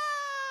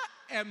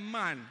 a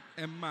man.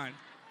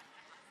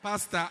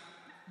 Pastor,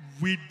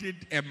 we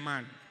did a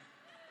man.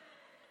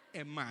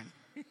 A man.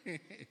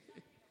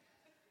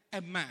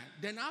 a man.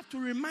 Then I have to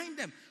remind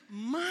them,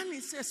 man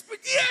is a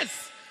spirit.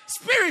 Yes,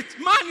 spirit.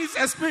 Man is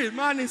a spirit.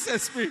 Man is a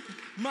spirit.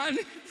 Man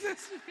is a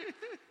spirit.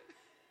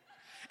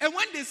 And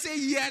when they say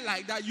yeah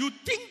like that, you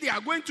think they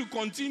are going to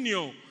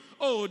continue.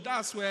 Oh,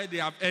 that's where they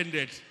have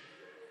ended.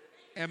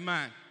 A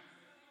man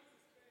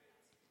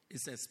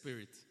is a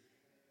spirit.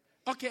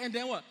 Okay, and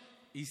then what?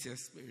 He's a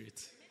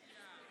spirit.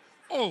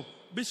 Oh,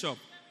 Bishop,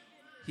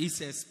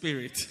 he's a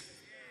spirit.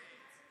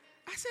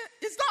 I said,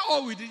 is that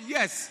all we did?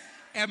 Yes,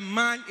 a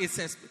man is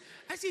a spirit.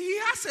 I said, he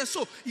has a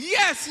soul.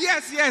 Yes.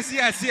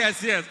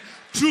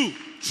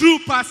 True,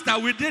 Pastor.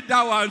 We did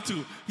that one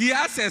too. He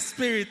has a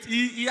spirit.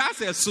 He has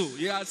a soul.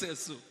 He has a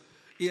soul.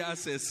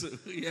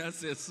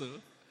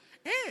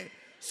 Hey,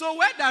 so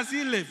where does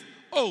he live?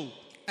 Oh,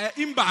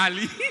 in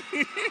Bali.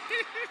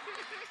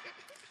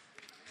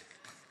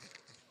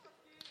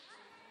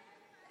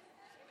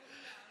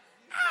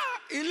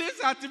 He lives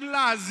at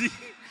Mlazi.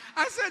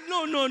 I said,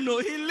 no.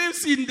 He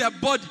lives in the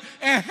body.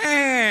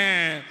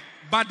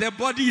 But the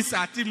body is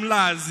at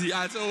Mlazi.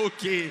 I said,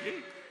 okay.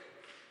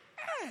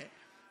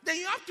 Then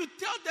you have to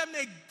tell them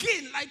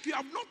again, like you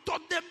have not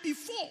taught them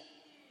before.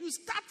 You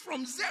start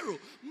from zero.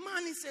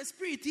 Man is a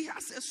spirit. He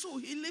has a soul.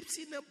 He lives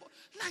in the body.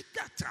 Like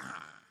that.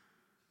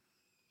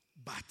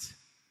 But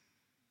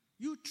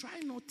you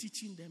try not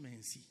teaching them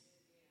and see.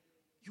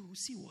 You will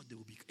see what they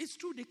will be. It's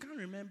true, they can't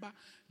remember.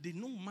 They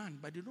know man,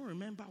 but they don't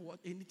remember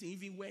anything,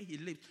 even where he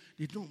lived.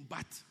 They don't.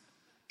 But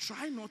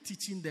try not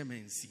teaching them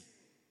and see.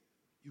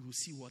 You will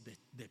see what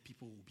the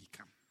people will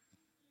become.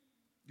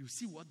 You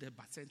see what the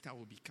center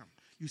will become.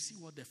 You see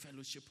what the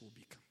fellowship will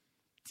become.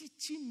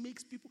 Teaching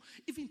makes people,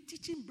 even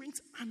teaching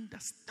brings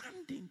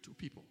understanding to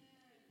people.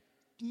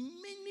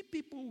 Many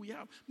people we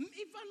have, even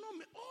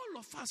all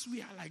of us,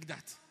 we are like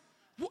that.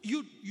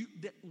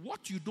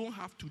 What you don't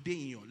have today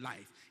in your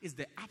life is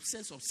the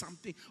absence of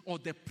something or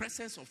the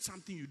presence of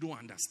something you don't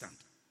understand.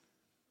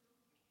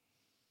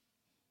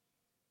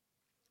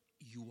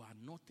 You are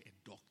not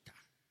a doctor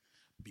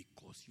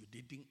because you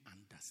didn't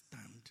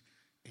understand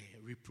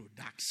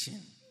reproduction,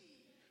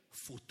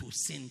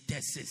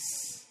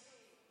 photosynthesis,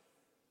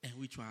 and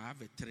which one I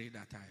have a trade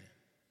that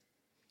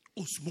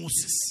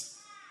osmosis.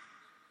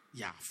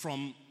 Yeah,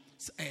 from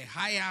a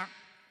higher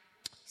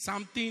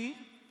something.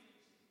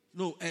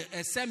 No,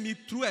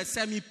 through a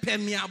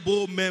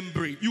semi-permeable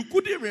membrane. You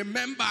couldn't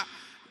remember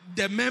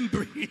the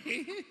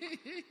membrane.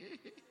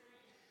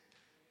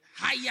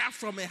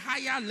 From a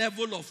higher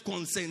level of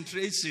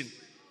concentration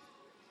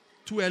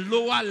to a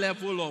lower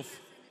level of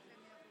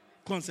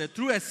concentration.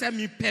 Through a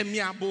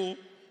semi-permeable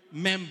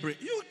membrane.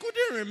 You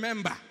couldn't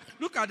remember.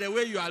 Look at the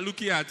way you are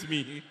looking at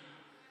me.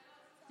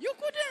 You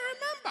couldn't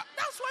remember.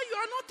 That's why you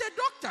are not a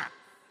doctor.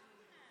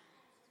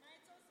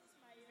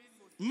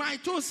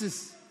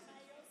 Mitosis.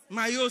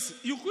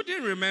 Meiosis. You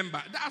couldn't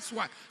remember. That's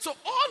why. So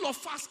all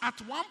of us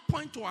at one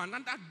point or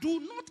another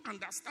do not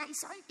understand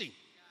something.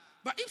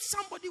 But if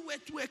somebody were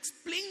to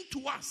explain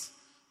to us,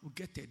 we'll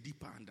get a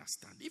deeper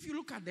understanding. If you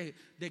look at the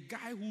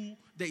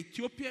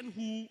Ethiopian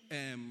who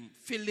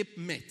Philip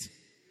met,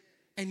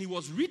 and he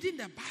was reading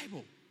the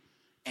Bible,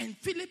 and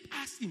Philip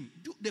asked him,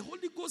 the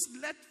Holy Ghost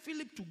led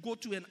Philip to go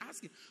to and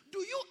ask him, do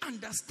you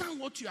understand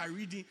what you are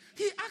reading?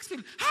 He asked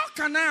Philip, how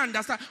can I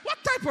understand?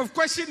 What type of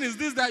question is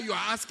this that you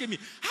are asking me?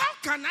 How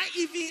can I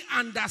even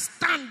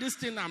understand this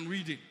thing I'm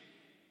reading?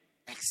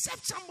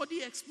 Except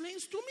somebody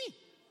explains to me.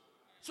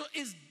 So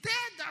it's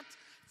there that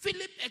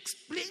Philip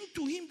explained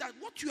to him that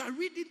what you are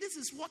reading, this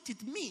is what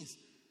it means.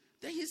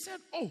 Then he said,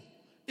 oh,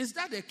 is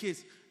that the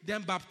case?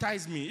 Then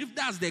baptize me. If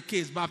that's the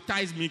case,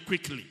 baptize me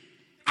quickly.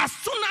 As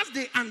soon as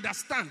they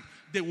understand,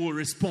 they will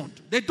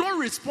respond. They don't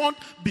respond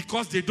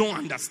because they don't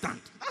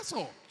understand. That's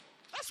all.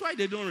 That's why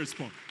they don't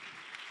respond.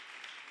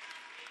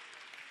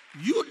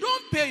 You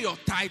don't pay your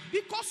tithe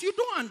because you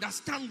don't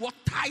understand what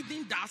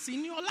tithing does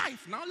in your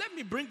life. Now let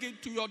me bring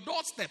it to your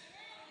doorstep.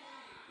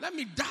 Let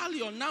me dial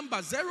your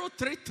number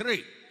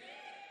 033.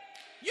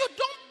 You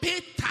don't pay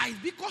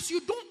tithe because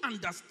you don't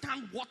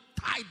understand what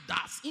tithe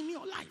does in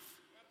your life.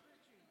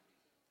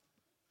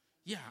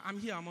 Yeah, I'm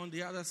here. I'm on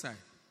the other side.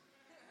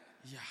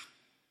 Yeah.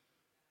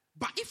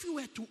 But if you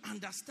were to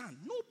understand,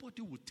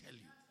 nobody would tell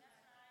you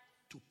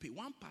to pay.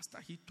 One pastor,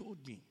 he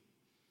told me,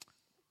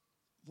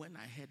 when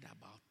I heard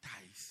about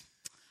tithes,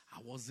 I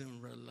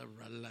wasn't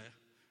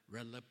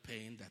really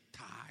paying the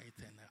tithe.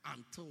 And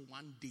until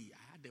one day,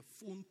 I had a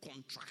phone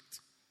contract.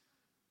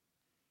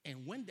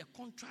 And when the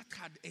contract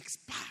had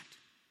expired,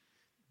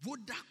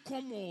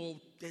 Vodacom or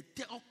the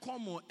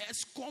Telcom or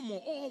Escom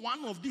or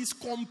one of these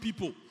com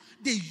people,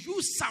 they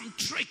used some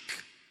trick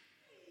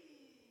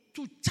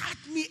to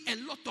charge me a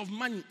lot of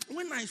money.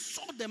 When I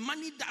saw the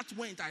money that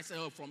went, I said,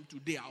 oh, from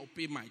today, I'll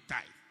pay my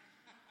tithe.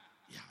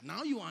 Yeah,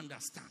 now you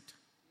understand.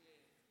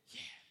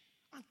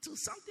 Yeah, until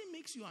something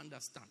makes you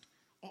understand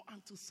or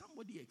until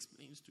somebody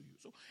explains to you.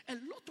 So a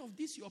lot of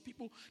these, your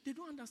people, they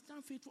don't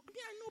understand faith. I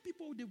mean, I know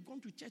people, they've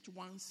gone to church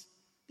once.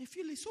 They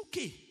feel it's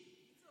okay.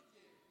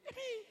 I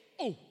mean,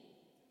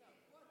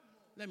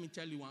 let me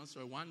tell you one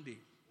story. One day,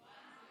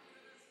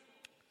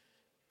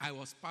 I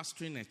was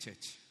pastoring a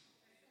church.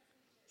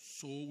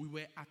 So we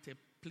were at a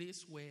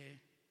place where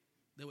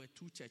there were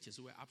two churches.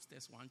 We were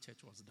upstairs, one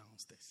church was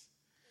downstairs.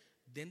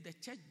 Then the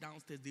church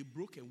downstairs, they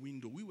broke a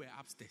window. We were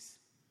upstairs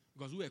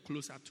because we were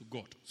closer to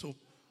God. So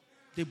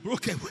they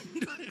broke a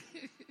window.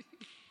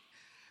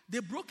 They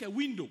broke a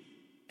window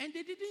and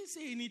they didn't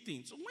say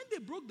anything. So when they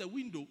broke the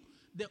window,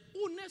 the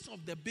owners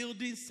of the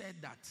building said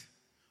that,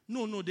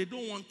 no, they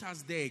don't want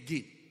us there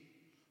again.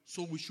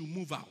 So we should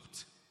move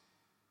out.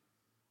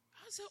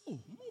 I said, oh,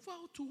 move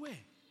out to where?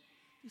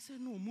 He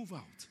said, no, move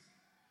out.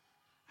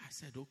 I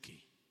said,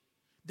 okay.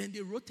 Then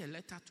they wrote a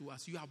letter to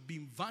us. You have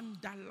been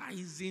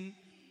vandalizing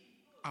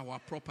our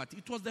property.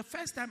 It was the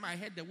first time I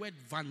heard the word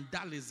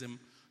vandalism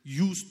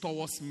used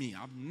towards me.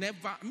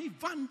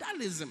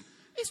 Vandalism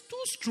is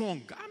too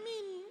strong.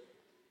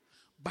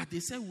 But they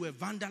said we were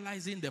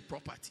vandalizing the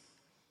property.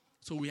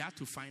 So we had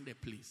to find a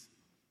place.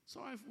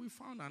 So we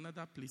found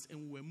another place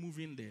and we were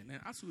moving there.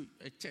 And as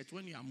a church,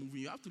 when you are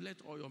moving, you have to let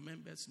all your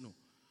members know.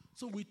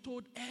 So we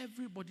told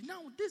everybody.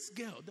 Now, this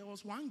girl, there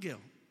was one girl.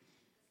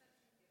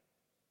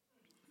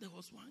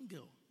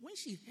 When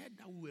she heard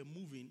that we were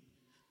moving,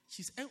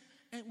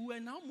 and we were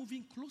now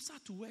moving closer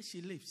to where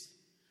she lives.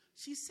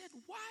 She said,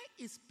 why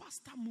is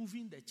Pastor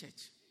moving the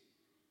church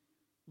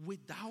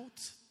without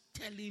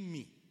telling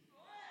me?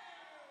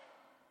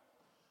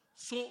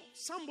 So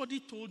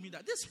somebody told me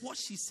that. This is what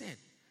she said.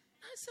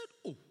 I said,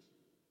 oh,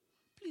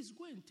 please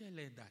go and tell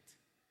her that.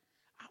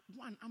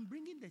 One, I'm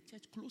bringing the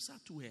church closer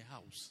to her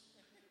house.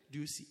 Do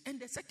you see? And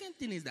the second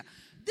thing is that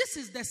this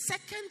is the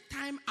second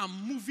time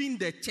I'm moving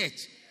the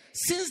church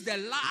since the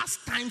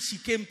last time she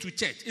came to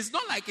church. It's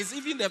not like it's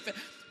even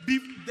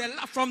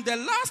from the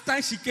last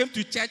time she came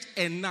to church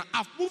and now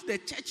I've moved the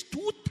church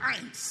 2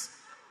 times.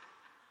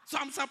 So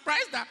I'm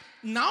surprised that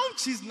now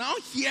she's now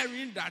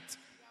hearing that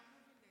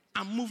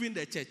I'm moving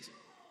the church.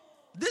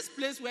 This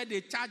place where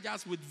they charge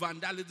us with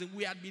vandalism,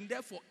 we had been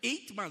there for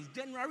 8 months,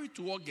 January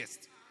to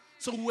August.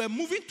 So we were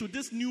moving to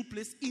this new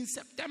place in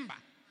September.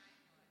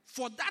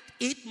 For that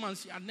 8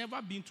 months, she had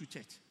never been to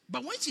church.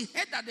 But when she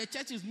heard that the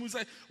church is moving, she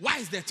said, why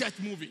is the church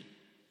moving?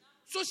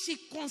 So she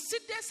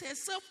considers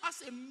herself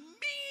as a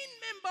mean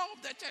member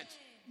of the church.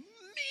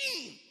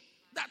 Mean.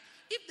 That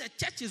if the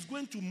church is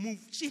going to move,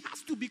 she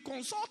has to be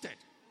consulted.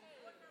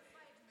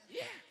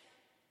 Yeah.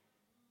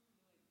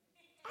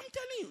 I'm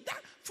telling you,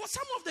 that for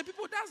some of the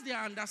people, that's their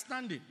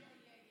understanding.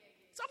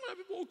 Some of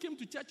the people who came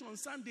to church on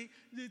Sunday,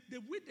 the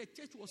way the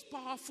church was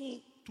powerful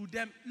to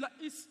them,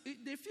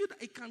 they feel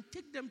that it can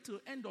take them to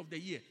the end of the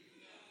year.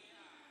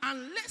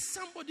 Unless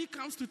somebody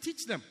comes to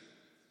teach them.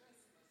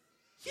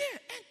 Yeah,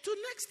 and to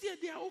next year,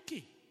 they are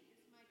okay.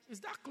 Is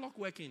that clock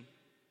working?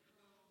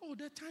 Oh,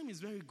 the time is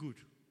very good.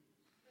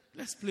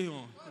 Let's play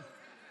on.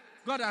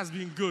 God has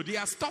been good. He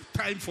has stopped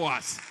time for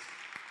us.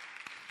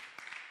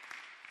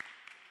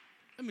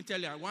 Let me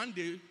tell you, one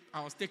day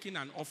I was taking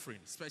an offering,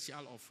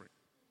 special offering.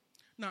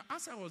 Now,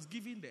 as I was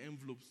giving the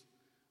envelopes,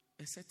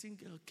 a certain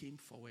girl came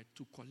forward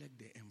to collect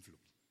the envelope.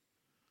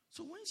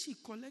 So when she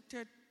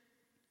collected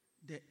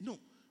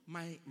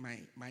my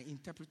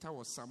interpreter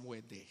was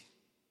somewhere there.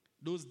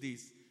 Those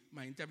days,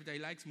 my interpreter, he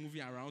likes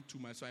moving around too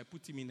much, so I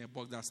put him in a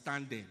box that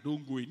stand there,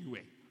 don't go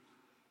anywhere.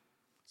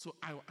 So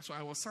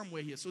I was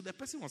somewhere here. So the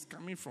person was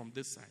coming from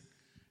this side.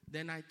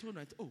 Then I told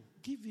her,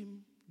 give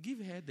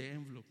her the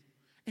envelope.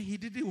 And he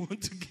didn't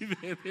want to give her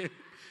the envelope.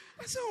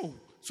 I said, oh.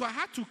 So I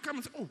had to come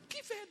and say, oh,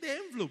 give her the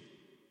envelope.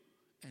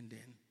 And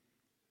then,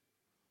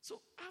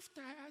 so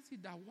after I asked him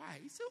that why,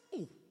 he said,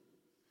 oh,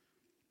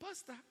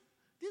 Pastor,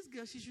 this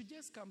girl, she should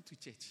just come to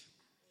church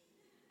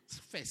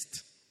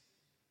first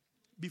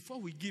before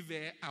we give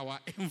her our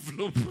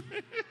envelope.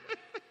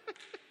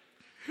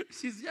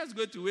 She's just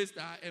going to waste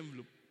our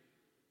envelope.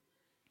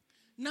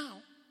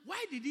 Now,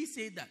 why did he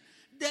say that?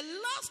 The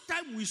last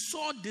time we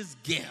saw this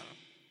girl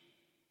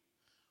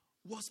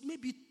was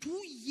maybe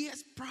 2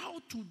 years prior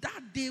to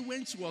that day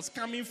when she was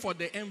coming for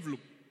the envelope.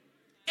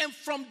 And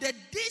from the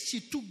day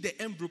she took the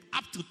envelope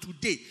up to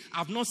today,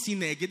 I've not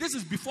seen her again. This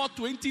is before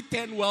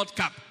 2010 World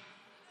Cup.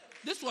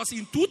 This was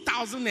in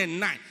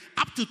 2009.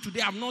 Up to today,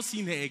 I've not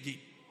seen her again.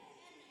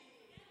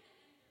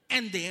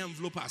 And the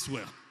envelope as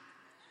well.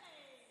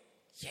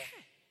 Yeah.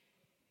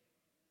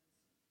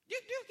 Do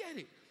you get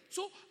it?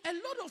 So a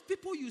lot of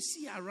people you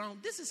see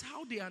around, this is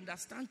how they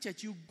understand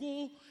church. You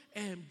go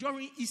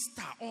during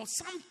Easter or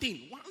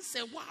something once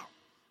a while.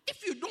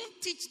 If you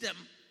don't teach them,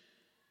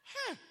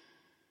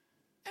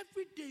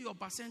 every day your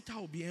bacenta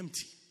will be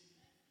empty.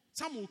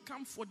 Some will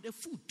come for the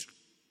food.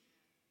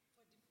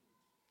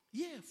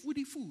 Yeah,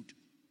 foodie food.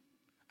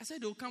 I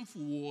said they'll come for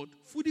what?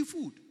 Foodie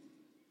food.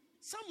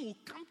 Some will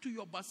come to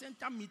your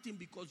bacenta meeting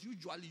because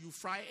usually you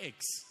fry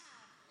eggs.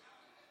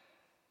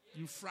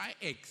 You fry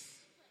eggs.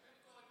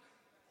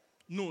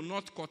 No,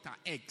 not quarter,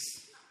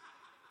 eggs.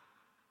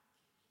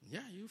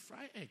 Yeah, you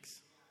fry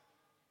eggs.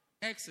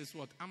 Eggs is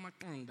what?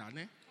 Amakanda,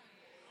 ne?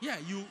 Yeah,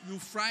 you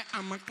fry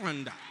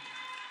amakanda.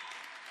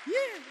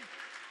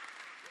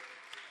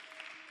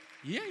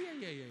 Yeah.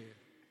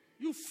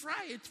 You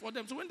fry it for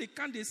them. So when they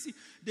come, they see,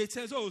 they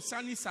say, oh,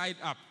 sunny side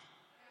up.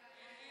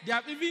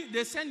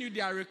 They send you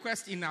their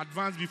request in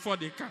advance before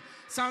they come.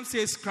 Some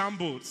say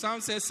scrambled,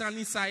 some say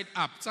sunny side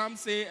up, some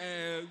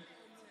say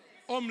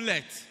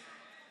omelette.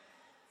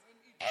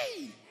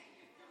 Hey!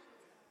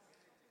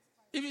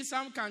 Even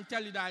some can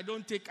tell you that I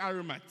don't take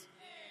aromat,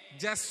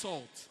 just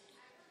salt.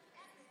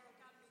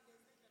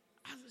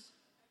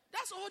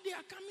 That's all they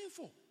are coming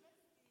for.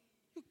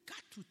 You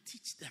got to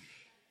teach them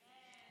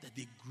that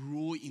they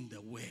grow in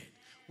the word.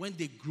 When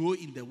they grow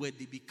in the word,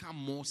 they become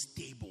more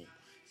stable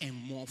and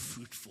more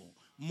fruitful.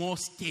 More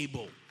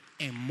stable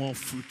and more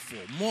fruitful.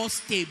 More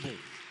stable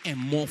and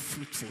more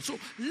fruitful. So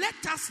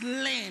let us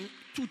learn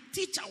to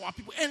teach our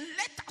people and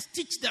let us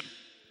teach them.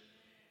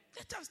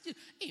 Let us teach.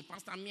 Hey,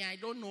 Pastor, I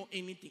don't know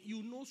anything.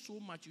 You know so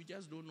much, you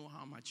just don't know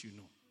how much you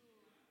know.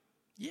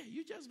 Yeah,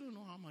 you just don't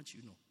know how much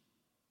you know.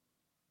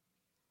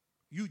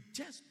 You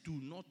just do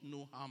not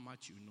know how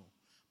much you know,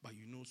 but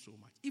you know so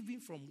much.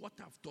 Even from what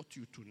I've taught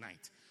you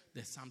tonight,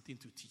 there's something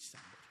to teach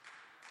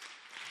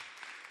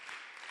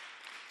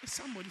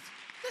somebody.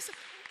 Listen,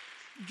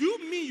 you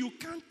mean you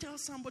can't tell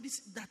somebody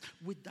that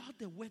without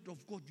the word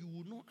of God, you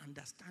will not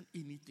understand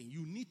anything?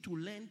 You need to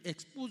learn,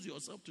 expose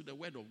yourself to the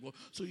word of God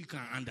so you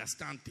can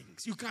understand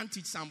things. You can't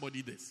teach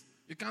somebody this.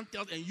 You can't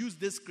tell and use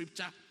this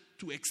scripture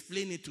to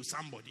explain it to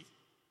somebody.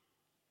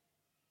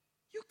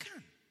 You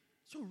can.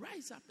 So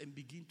rise up and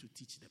begin to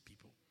teach the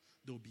people.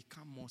 They'll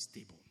become more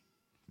stable.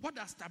 What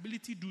does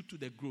stability do to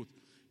the growth?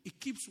 It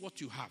keeps what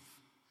you have.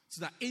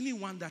 So that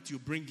anyone that you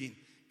bring in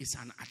is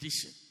an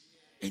addition.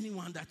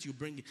 Anyone that you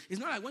bring in. It's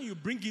not like when you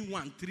bring in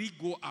 1, 3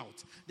 go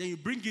out. Then you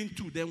bring in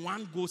 2, then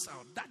 1 goes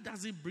out. That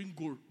doesn't bring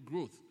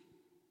growth.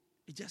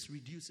 It just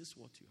reduces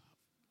what you have.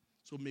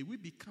 So may we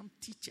become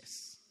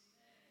teachers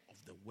of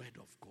the word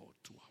of God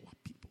to our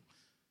people.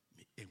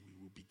 And we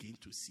will begin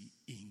to see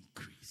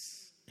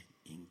increase and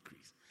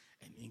increase.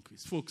 And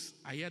increase. Folks,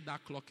 I hear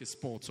that clock is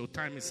spoiled, so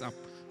time is up.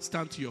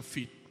 Stand to your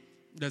feet.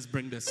 Let's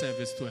bring the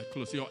service to a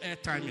close. Your air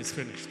time is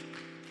finished.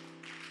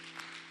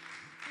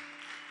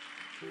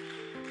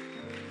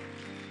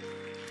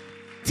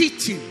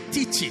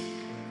 Teaching.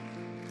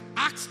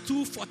 Acts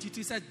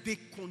 2:42 says they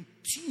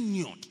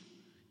continued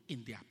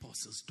in the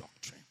apostles'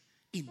 doctrine.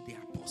 In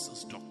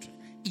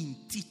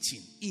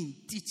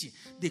teaching.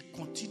 They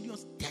continued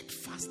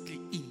steadfastly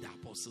in the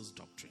apostles'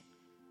 doctrine.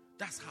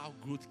 That's how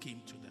growth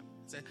came to them.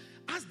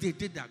 As they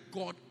did that,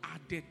 God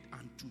added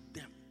unto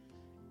them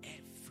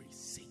every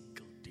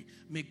single day.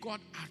 May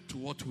God add to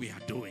what we are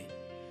doing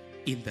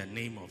in the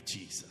name of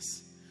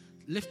Jesus.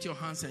 Lift your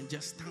hands and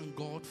just thank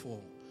God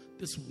for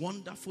this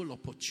wonderful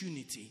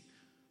opportunity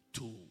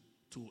to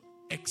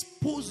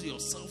expose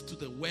yourself to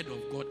the word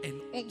of God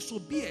and also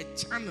be a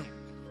channel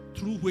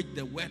through which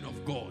the word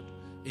of God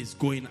is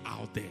going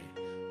out there,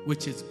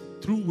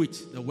 through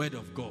which the word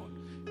of God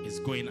is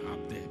going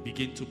out there.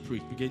 Begin to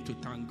preach, begin to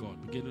thank God,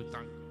 begin to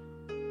thank God.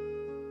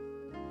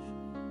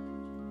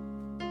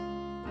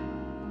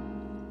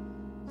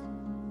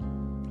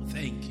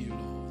 Thank you,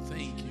 Lord.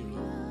 Thank you,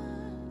 Lord.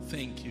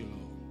 Thank you,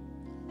 Lord.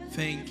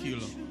 Thank you,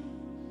 Lord.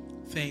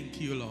 Thank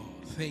you, Lord.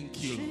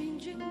 Thank you,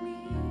 Lord.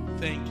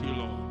 Thank you,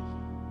 Lord.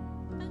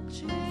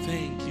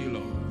 Thank you,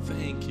 Lord.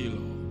 Thank you,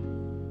 Lord.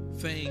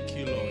 Thank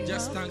you, Lord.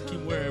 Just thank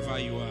Him wherever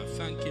you are.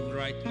 Thank Him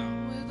right now.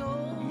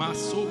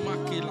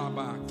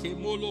 Masomakelaba,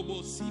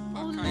 kemolobo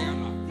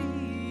sipakayala,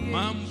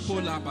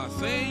 mampolaba.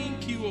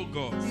 Thank you, O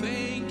God.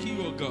 Thank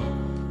you, O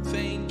God.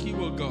 Thank you,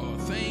 O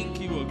God. Thank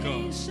you, O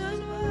God.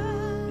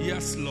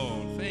 Yes,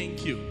 Lord.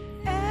 Thank you.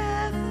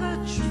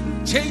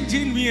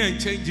 Changing me and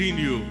changing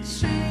you.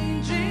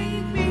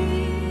 Changing me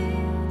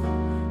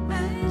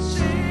and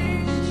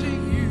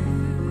changing you.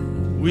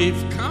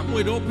 We've come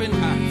with open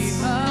hearts. We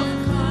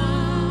have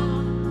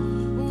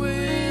come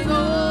with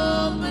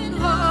open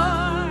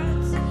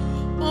hearts.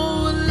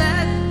 Oh,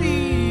 let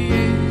the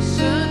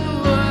ancient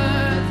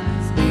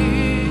words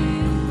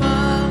evolve.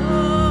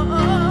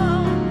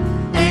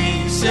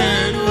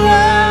 Ancient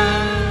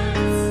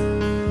words,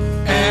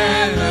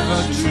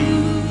 ever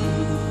true.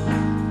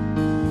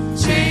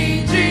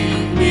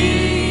 Changing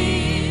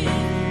me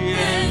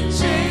and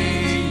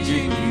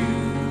changing you.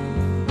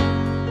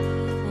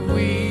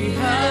 We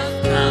have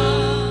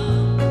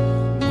come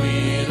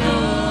with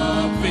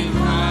open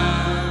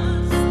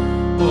hearts.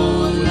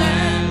 Oh,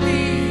 let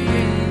me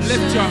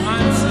lift your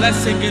hands. Let's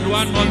sing it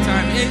one more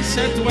time.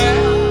 Ancient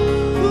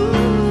words,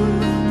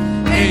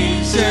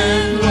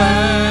 ancient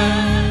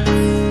words,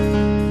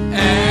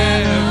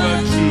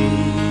 ever true.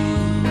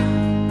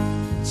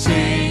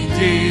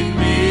 Changing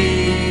me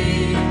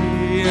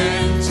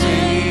and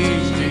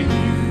changing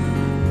you.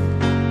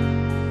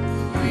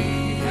 We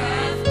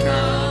have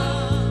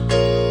come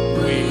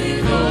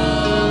with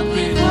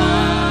open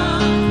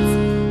hearts.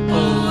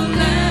 Oh,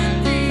 let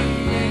the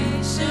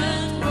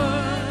ancient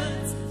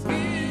words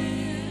be.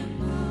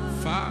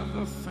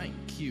 Father,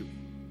 thank you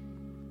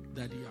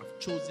that you have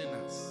chosen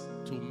us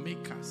to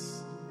make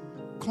us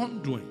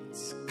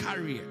conduits,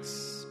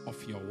 carriers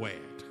of your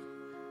word.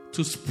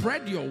 To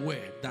spread your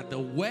word, that the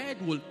word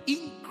will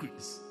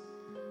increase,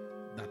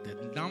 that the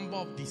number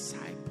of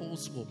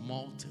disciples will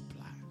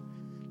multiply,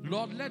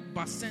 Lord, let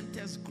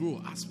percentages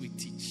grow as we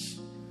teach.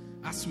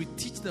 As we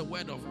teach the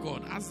word of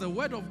God, as the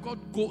word of God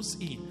goes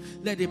in,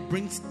 let it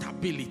bring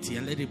stability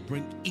and let it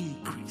bring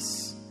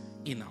increase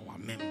in our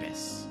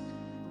members.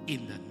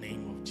 In the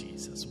name of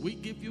Jesus, we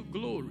give you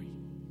glory.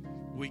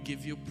 We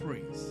give you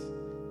praise.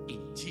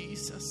 In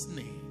Jesus'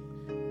 name.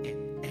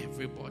 And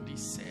everybody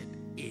said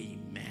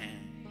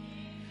amen.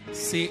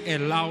 Say a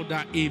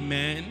louder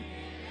amen.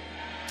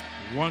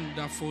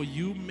 Wonderful.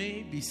 You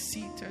may be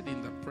seated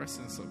in the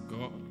presence of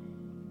God.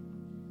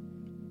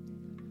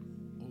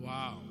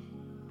 Wow.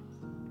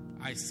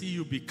 I see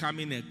you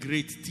becoming a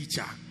great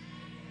teacher.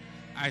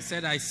 I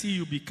said, I see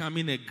you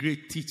becoming a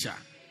great teacher.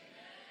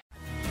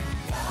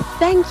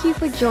 Thank you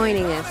for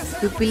joining us.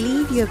 We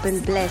believe you have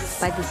been blessed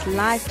by this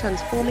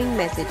life-transforming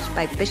message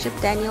by Bishop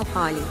Daniel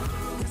Harley.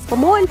 For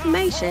more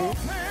information,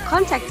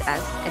 contact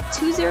us at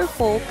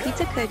 204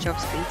 Peter Kirchhoff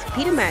Street,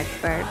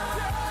 Pietermaritzburg,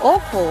 or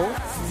call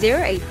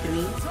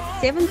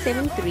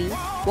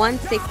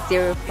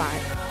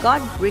 083-773-1605.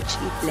 God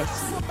richly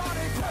bless you.